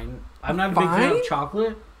fine. I'm not a big fan of Fine?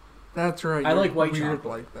 chocolate. That's right. I you're like white weird chocolate.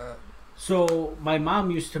 like that. So my mom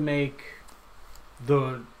used to make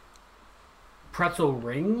the pretzel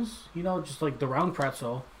rings, just like the round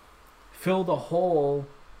pretzel, fill the hole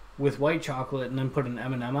with white chocolate and then put an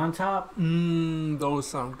M&M on top. Those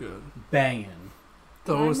sound good. Banging.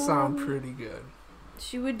 Those My sound mom- pretty good.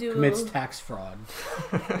 She would do. Commits tax fraud.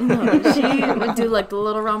 No, she would do like the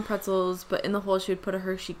little round pretzels, but in the hole she would put a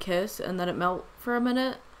Hershey Kiss and let it melt for a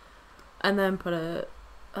minute, and then put a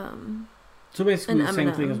So basically An the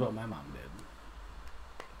same thing M&M. as what my mom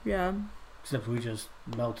did. yeah. Except we just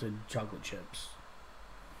melted chocolate chips.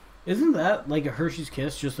 Isn't that like a Hershey's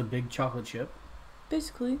Kiss, just a big chocolate chip?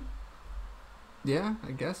 Basically. Yeah,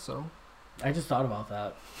 I guess so. I just thought about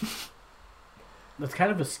that. That's kind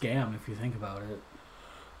of a scam if you think about it.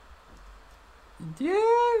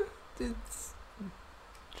 Yeah, it's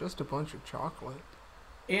just a bunch of chocolate.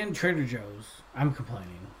 And Trader Joe's. I'm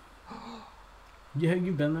complaining. Yeah,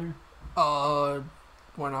 you've been there?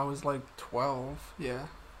 When I was like 12, yeah.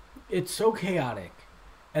 It's so chaotic.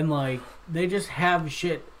 And like, they just have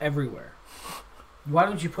shit everywhere. Why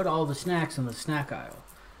don't you put all the snacks in the snack aisle?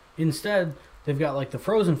 Instead, they've got like the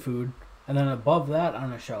frozen food, and then above that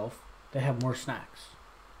on a shelf, they have more snacks.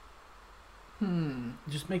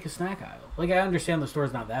 Just make a snack aisle. Like, I understand the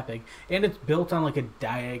store's not that big, and it's built on like a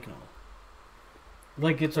diagonal.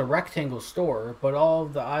 Like, it's a rectangle store, but all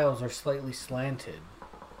of the aisles are slightly slanted.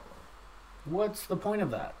 What's the point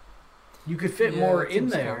of that? You could fit Yeah, more it in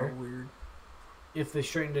seems there kinda weird. if they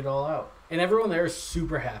straightened it all out. And everyone there is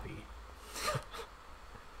super happy.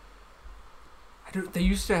 They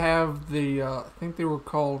used to have the, I think they were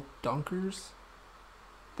called Dunkers.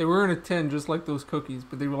 They were in a tin just like those cookies,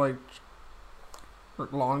 but they were like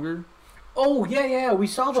longer. Oh, yeah, we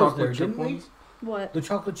saw those there, Chocolate chip didn't we? ones. What? The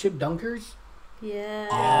chocolate chip dunkers? Yeah.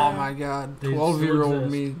 Oh my god, They still 12-year-old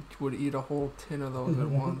exist. me would eat a whole tin of those at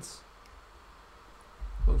once.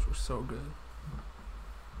 Those were so good.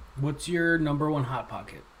 What's your number one Hot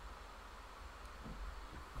Pocket?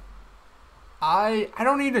 I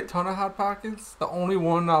don't eat a ton of Hot Pockets. The only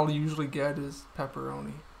one I'll usually get is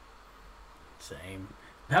pepperoni. Same.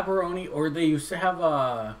 Pepperoni, or they used to have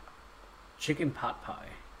a chicken pot pie.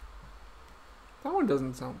 That one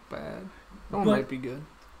doesn't sound bad. That one But- might be good.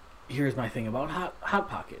 Here's my thing about Hot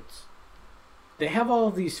Pockets. They have all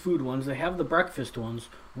of these food ones. They have the breakfast ones.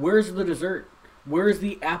 Where's the dessert? Where's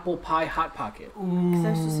the apple pie Hot Pocket? Because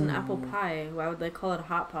that's just an apple pie. Why would they call it a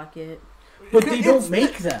Hot Pocket? But they don't It's-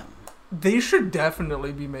 make them, They should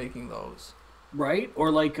definitely be making those. right? Or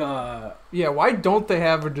like, Yeah, why don't they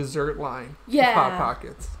have a dessert line Yeah. of Hot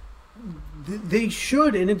Pockets? they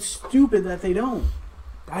should, and it's stupid that they don't.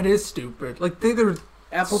 That is stupid. Like, there's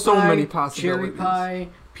Apple so pie, many cherry possibilities. pie,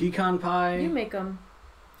 pecan pie. You make them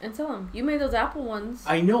and sell them. You made those apple ones.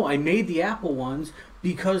 I know, I made the apple ones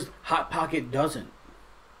because Hot Pocket doesn't.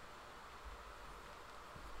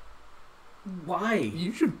 Why?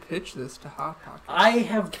 You should pitch this to Hot Pockets.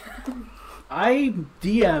 I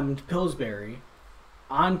DM'd Pillsbury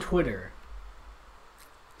on Twitter,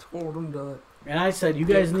 Told them to. and I said, you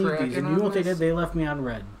Get guys need cracking these. And you on know what they this? did? They left me on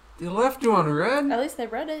red. They left you on red? At least they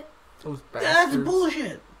read it. Those That's bastards.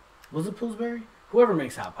 bullshit. Was it Pillsbury? Whoever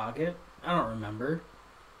makes Hot Pocket. I don't remember.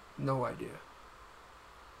 No idea.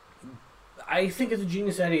 I think it's a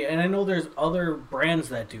genius idea, and I know there's other brands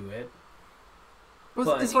that do it.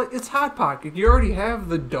 But it's like, it's Hot Pocket. You already have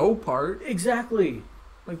the dough part. Exactly.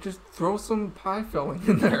 Like, just throw some pie filling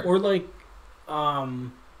in there. Or like,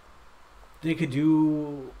 they could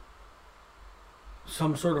do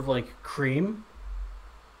some sort of like cream,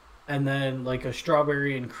 and then like a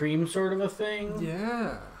strawberry and cream sort of a thing.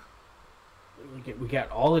 Yeah. We got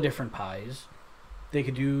all the different pies. They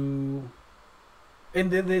could do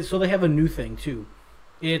And then so they have a new thing too.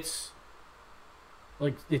 It's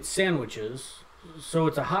sandwiches. So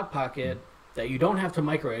it's a hot pocket that you don't have to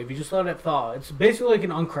microwave. You just let it thaw. It's basically like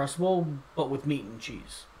an Uncrustable, but with meat and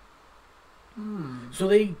cheese. So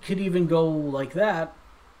they could even go like that,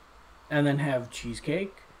 and then have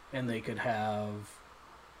cheesecake, and they could have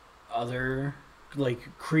other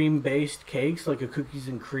like cream-based cakes, like a cookies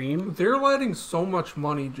and cream. They're letting so much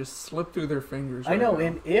money just slip through their fingers. I know, now.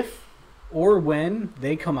 and if or when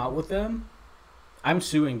they come out with them, I'm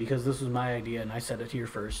suing because this was my idea and I said it here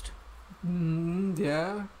first.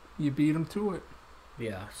 Yeah, you beat them to it.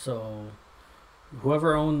 Yeah, so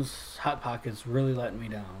whoever owns Hot Pockets really letting me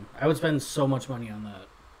down. I would spend so much money on that.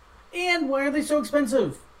 And why are they so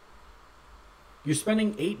expensive? You're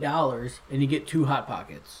spending $8 and you get 2 Hot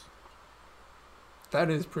Pockets. That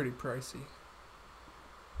is pretty pricey.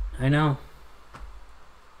 I know.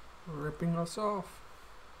 Ripping us off.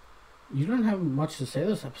 You don't have much to say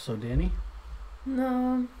this episode, Danny.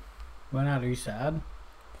 No. Why not? Are you sad?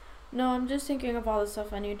 No, I'm just thinking of all the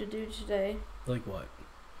stuff I need to do today. Like what?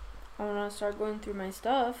 I want to start going through my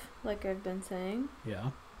stuff, like I've been saying.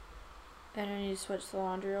 Yeah. And I need to switch the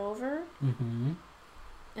laundry over. Mm-hmm.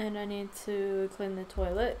 And I need to clean the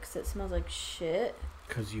toilet because it smells like shit.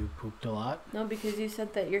 Because you pooped a lot? No, because you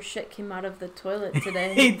said that your shit came out of the toilet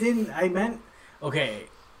today. It didn't. I meant... Okay.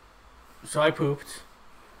 So I pooped.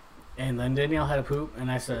 And then Danielle had a poop. And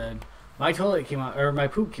I said, my poop came out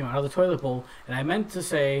of the toilet bowl. And I meant to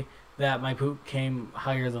say that my poop came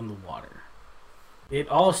higher than the water. It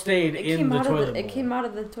all stayed in the toilet bowl. It came out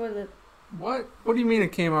of the toilet. What? What do you mean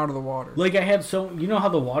it came out of the water? Like I had so... You know how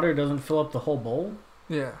the water doesn't fill up the whole bowl?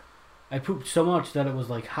 Yeah. I pooped so much that it was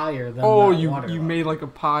like higher than Oh, that you water level. made like a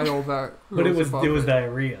pile that. But it was above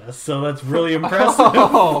diarrhea, so that's really impressive.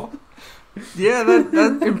 Oh, yeah,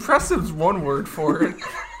 that impressive's one word for it.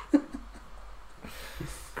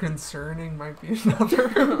 Concerning might be another.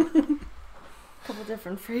 Couple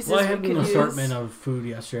different phrases. Well, I had we an could assortment use. of food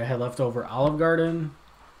yesterday. I had leftover Olive Garden,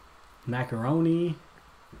 macaroni,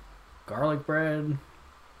 garlic bread.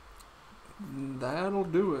 That'll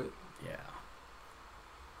do it. Yeah.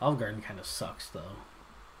 Olive Garden kind of sucks, though.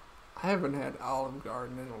 I haven't had Olive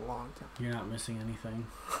Garden in a long time. You're not missing anything.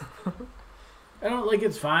 I don't like.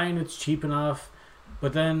 It's fine. It's cheap enough,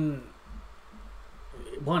 but then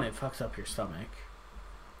one, it fucks up your stomach,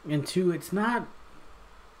 and two, it's not.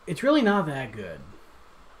 It's really not that good.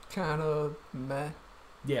 Kind of meh.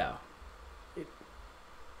 Yeah.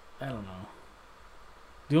 I don't know.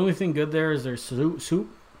 The only thing good there is their soup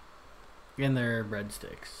and their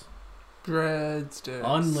breadsticks. Breadsticks.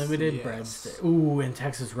 Unlimited yes. breadsticks. Ooh, and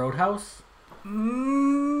Texas Roadhouse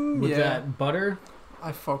with yeah. that butter.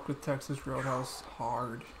 I fuck with Texas Roadhouse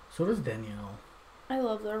hard. So does Danielle. I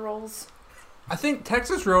love their rolls. I think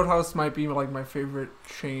Texas Roadhouse might be like my favorite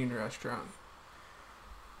chain restaurant.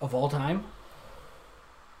 Of all time?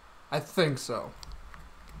 I think so.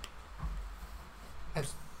 I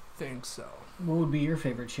think so. What would be your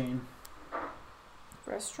favorite chain?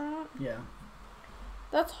 Restaurant? Yeah.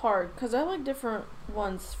 That's hard because I like different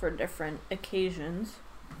ones for different occasions.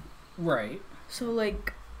 Right. So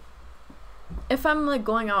like, if I'm like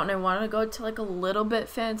going out and I want to go to like a little bit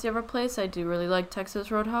fancy of a place, I do really like Texas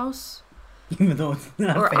Roadhouse Even though it's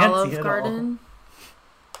not or fancy Olive at Garden.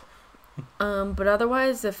 But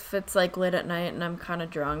otherwise, if it's like late at night and I'm kind of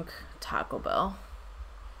drunk, Taco Bell.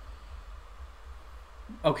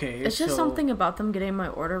 all. Okay. It's just so something about them getting my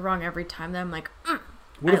order wrong every time that I'm like,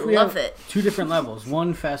 what I if we love have it. 2 different levels?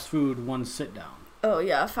 One fast food, one sit down. Oh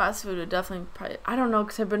yeah, fast food would definitely probably. I don't know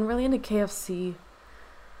because I've been really into KFC.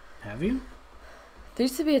 Have you? There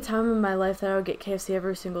used to be a time in my life that I would get KFC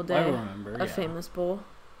every single day. I remember. A famous bowl.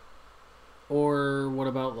 Or what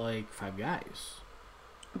about like Five Guys?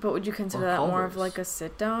 But would you consider Or that more of Culver's. like a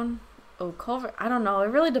sit down? Oh, Culver. I don't know. It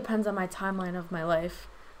really depends on my timeline of my life.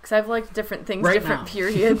 Because I've liked different things, Right different now.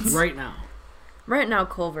 periods. Right now. Right now,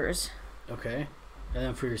 Culver's. Okay. And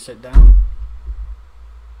then for your sit down?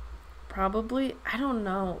 Probably. I don't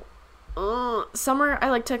know. Ugh. Summer, I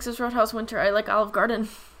like Texas Roadhouse. Winter, I like Olive Garden.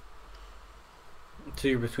 So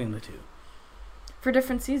you're between the two. For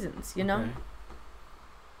different seasons, you know? Okay.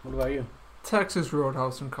 What about you? Texas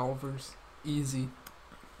Roadhouse and Culver's. Easy.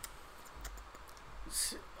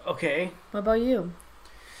 Okay. What about you?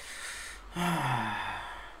 I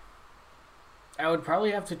would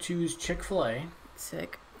probably have to choose Chick-fil-A.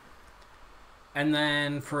 Sick. And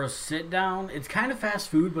then for a sit down, it's kind of fast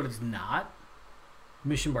food, but it's not.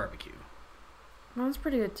 Mission Barbecue. That one's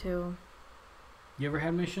pretty good too. You ever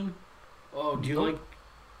had Mission? Oh, do you like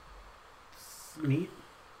meat?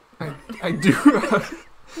 I do.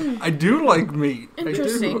 I do like meat.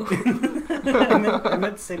 Interesting. I do. I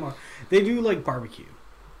meant to say more. They do like barbecue.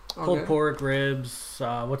 Pulled Okay. pork, ribs.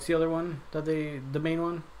 What's the other one? The main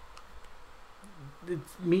one?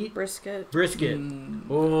 It's meat? Brisket. Brisket. Mm,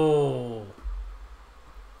 Oh.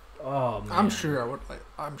 Oh, man. I'm sure I would like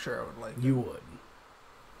it. You would.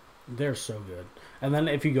 They're so good. And then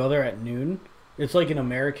if you go there at noon, it's like an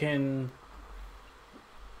American,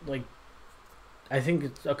 like, I think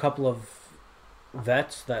it's a couple of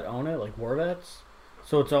vets that own it, like war vets.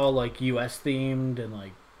 So it's all like U.S. themed and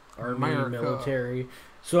like army, America. military.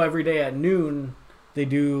 So every day at noon, they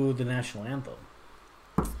do the national anthem.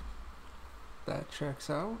 That checks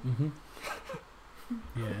out. Mm-hmm.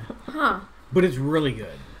 Yeah. Huh. But it's really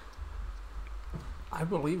good. I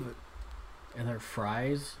believe it. And their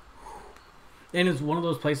fries. And it's one of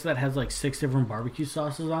those places that has like 6 different barbecue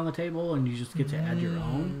sauces on the table, and you just get to add your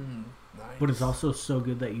own. Nice. But it's also so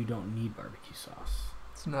good that you don't need barbecue sauce.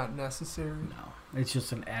 It's not necessary. No, it's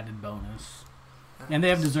just an added bonus. And they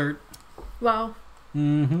have dessert. Wow.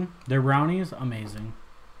 Mm-hmm. Their brownies, amazing.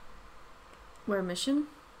 We're Mission?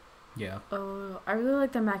 Yeah, Oh, I really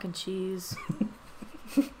like their mac and cheese.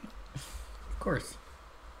 of course.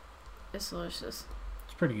 It's delicious.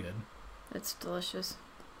 It's pretty good. It's delicious.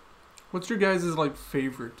 What's your guys' like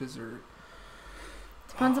favorite dessert?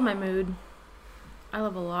 Depends on my mood. I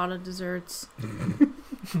love a lot of desserts.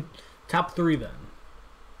 Top 3 then.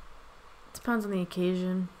 Depends on the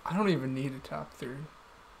occasion. I don't even need a top 3.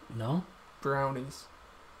 No? Brownies.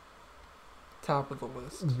 Top of the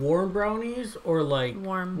list. Warm brownies or like...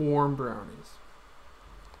 Warm. Warm brownies.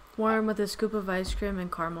 Warm with a scoop of ice cream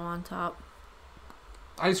and caramel on top.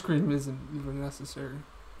 Ice cream isn't even necessary.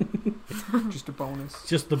 Just a bonus.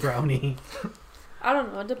 Just the brownie. I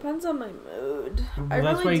don't know. It depends on my mood. I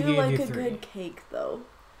That's why really he do gave like you a 3. good cake, though.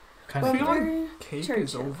 Kind I of. feel like Very cake cherry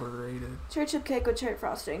is chip. overrated. Cherry chip cake with cherry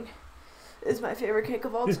frosting is my favorite cake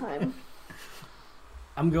of all time.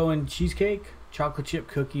 I'm going cheesecake, chocolate chip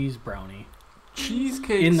cookies, brownie.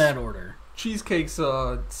 Cheesecake. In that order. Cheesecake's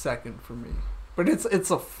second for me, but it's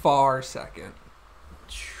a far second.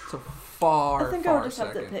 It's a far. I think I far would just have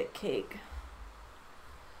second. to pick cake.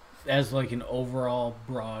 As like an overall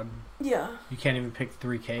broad, Yeah. you can't even pick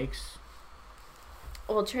 3 cakes.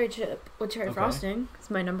 Well, cherry chip with cherry Okay. frosting is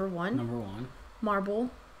my number 1. Number 1.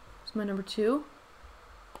 Marble is my number 2.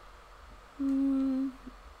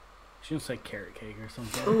 She looks like carrot cake or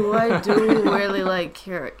something. Ooh, I do really like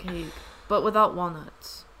carrot cake, but without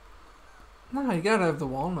walnuts. No, you gotta have the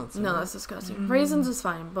walnuts. in No, it. that's disgusting. Raisins is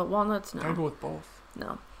fine, but walnuts, I no. go with both.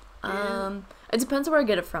 No. It depends on where I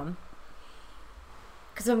get it from.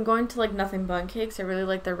 Because I'm going to like Nothing Bun Cakes. I really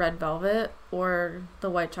like the red velvet or the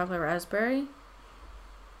white chocolate raspberry.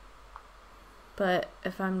 But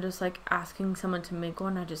if I'm just like asking someone to make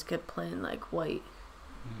one, I just get plain like white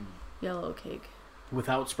yellow cake.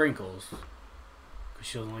 Without sprinkles. Because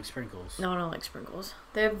she doesn't like sprinkles. No, I don't like sprinkles.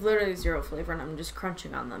 They have literally 0 flavor and I'm just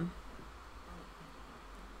crunching on them.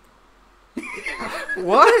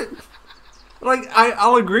 What? Like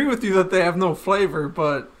I'll agree with you that they have no flavor,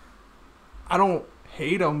 but I don't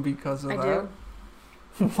hate them because of I that.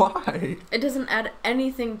 do. Why? It doesn't add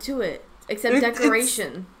anything to it except It's-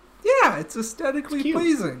 decoration. Yeah, it's aesthetically It's cute.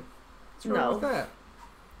 pleasing. What's wrong No. with that?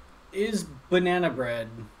 Is banana bread...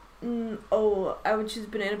 I would choose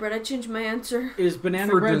banana bread. I changed my answer. Is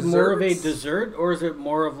banana For bread more of a desserts? dessert, or is it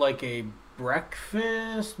more of like a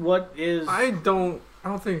breakfast? What is... I don't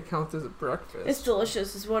think it counts as a breakfast. It's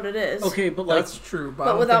delicious, is what it is. Okay, but like... That's true, but, I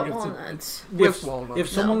but don't without think walnuts. It's with walnuts. If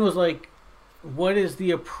someone was like, what is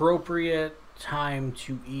the appropriate time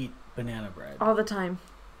to eat banana bread? All the time.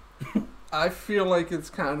 I feel like it's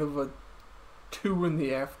kind of a 2 in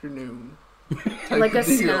the afternoon. type Like a of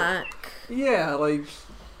deal. snack. Yeah, like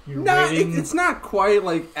You're not. waiting... It's not quite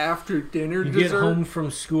like after dinner You dessert. get home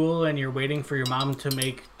from school and you're waiting for your mom to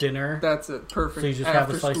make dinner. That's it. Perfect. So you just have a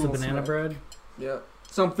after slice of school banana snack. bread. Yeah,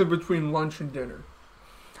 something between lunch and dinner.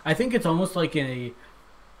 I think it's almost like a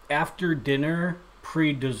after dinner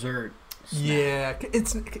pre-dessert snack. Yeah,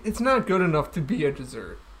 it's not good enough to be a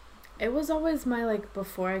dessert. It was always my like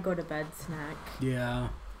before I go to bed snack. Yeah.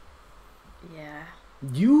 Yeah.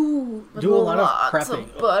 You With do a lot of lots prepping.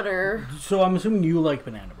 of butter. So I'm assuming you like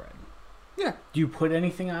banana bread. Yeah. Do you put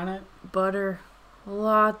anything on it? Butter.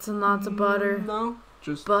 Lots and lots of butter. No,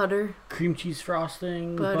 just Butter. Cream cheese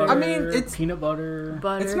frosting, Butter. butter, I mean, it's- peanut butter.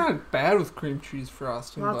 Butter. it's not bad with cream cheese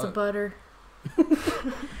frosting. Lots but of butter.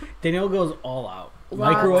 Danielle goes all out.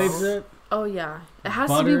 Lots. Microwaves it. Oh yeah. It has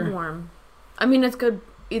to Butter. be warm. I mean it's good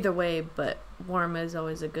either way, but warm is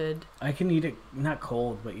always a good. I can eat it not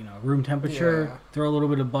cold, but room temperature. Yeah. Throw a little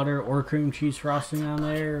bit of butter or cream cheese frosting on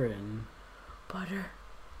there, and Butter.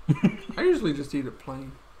 I usually just eat it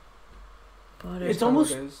plain. But It's That's how it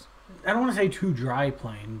almost- is. I don't want to say too dry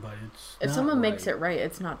plain, but it's. if not someone makes right. it right,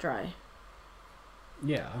 it's not dry.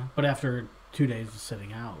 Yeah, but after 2 days of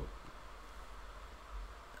sitting out.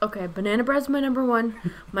 Okay, banana bread's my number 1.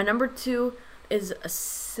 My number 2 is a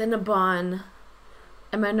Cinnabon.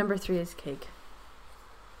 And my number 3 is cake.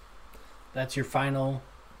 That's your final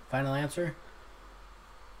answer?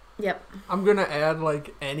 Yep. I'm gonna add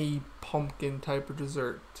like any pumpkin type of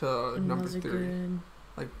dessert to And number those are 3. good.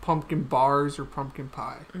 Like pumpkin bars or pumpkin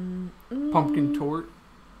pie. Mm. Pumpkin torte.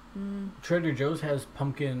 Trader Joe's has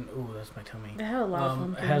pumpkin. Ooh, that's my tummy. They have a lot of It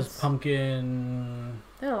pumpkins. has pumpkin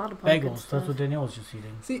They have a lot of pumpkin bagels. stuff. That's what Danielle was just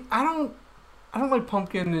eating. See, I don't like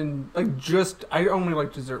pumpkin and like just. I only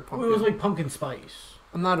like dessert It pumpkin. was like pumpkin spice.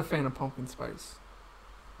 I'm not a fan of pumpkin spice.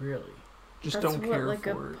 Really? Just That's don't what, care like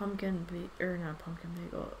for a it. pumpkin or not pumpkin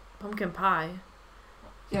bagel, pumpkin pie.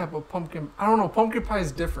 Yeah, but pumpkin. I don't know. Pumpkin pie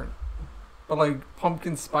is different. But like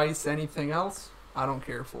pumpkin spice, anything else, I don't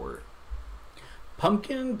care for it.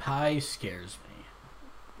 Pumpkin pie scares me.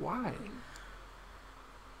 Why?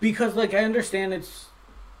 Because, like, I understand it's...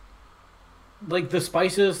 Like, the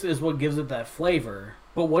spices is what gives it that flavor.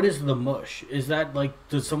 But what is the mush? Is that, like,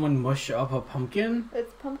 does someone mush up a pumpkin?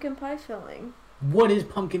 It's pumpkin pie filling. What is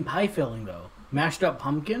pumpkin pie filling, though? Mashed up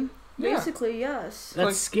pumpkin? Yeah. Basically, yes. That's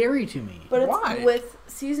Like- scary to me. But it's Why? with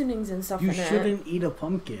seasonings and stuff You in it. shouldn't eat a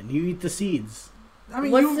pumpkin. You eat the seeds. I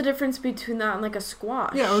mean, What's the difference between that and like a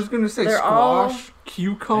squash? Yeah, I was gonna say They're squash, all- I don't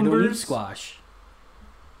cucumbers. eat squash.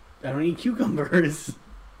 I don't eat cucumbers.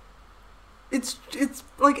 It's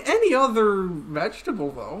like any other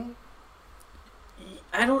vegetable though.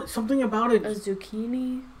 I don't... Something about it... A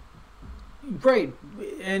zucchini. Right.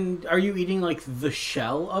 And are you eating, like, the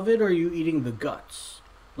shell of it, or are you eating the guts?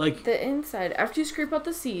 Like... The inside. After you scrape out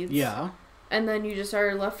the seeds. Yeah. And then you just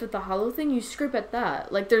are left with the hollow thing, you scrape at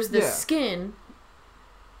that. Like there's this Yeah. skin.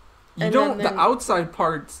 You And don't. then- The outside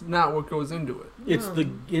part's not what goes into it. It's No. the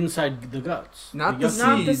inside the guts. Not the guts.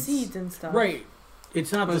 Not the seeds. seeds and stuff. Right.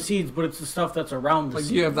 It's not the But- seeds, but it's the stuff that's around the Like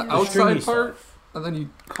seeds. you have the Yeah. stringy outside part, stuff. and then you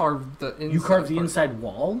carve the inside. You carve the part. inside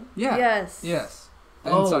wall? Yeah. Yes. Yes. The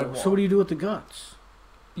Oh, inside wall. so what do you do with the guts?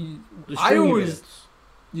 You, The I stringy always- bits.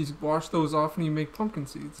 you wash those off and you make pumpkin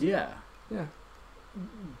seeds. Yeah. Yeah.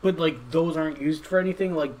 But, like, those aren't used for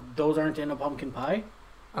anything? Like, those aren't in a pumpkin pie?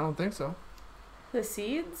 I don't think so. The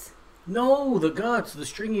seeds? No, the guts, the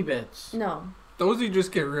stringy bits. No. Those you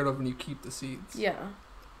just get rid of and you keep the seeds. Yeah.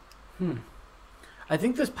 I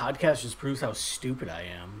think this podcast just proves how stupid I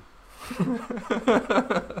am.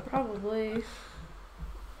 Probably.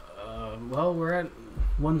 Well, we're at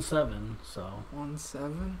 1-7, so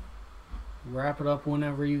 1-7. wrap it up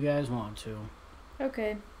whenever you guys want to.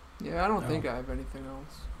 Okay. Yeah, I don't No. think I have anything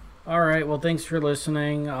else. All right. Well, thanks for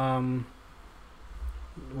listening.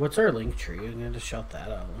 What's our link tree? I'm going to shout that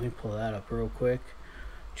out. Let me pull that up real quick.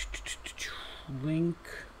 Link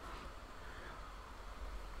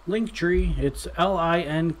tree. It's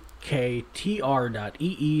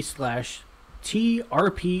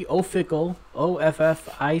linktr.ee/TRP official.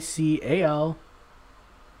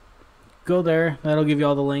 Go there. That'll give you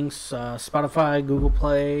all the links. Spotify, Google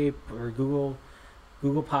Play, or Google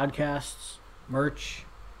Podcasts, merch.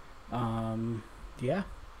 Yeah.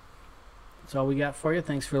 That's all we got for you.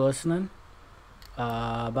 Thanks for listening.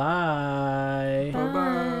 Bye. Bye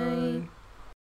bye.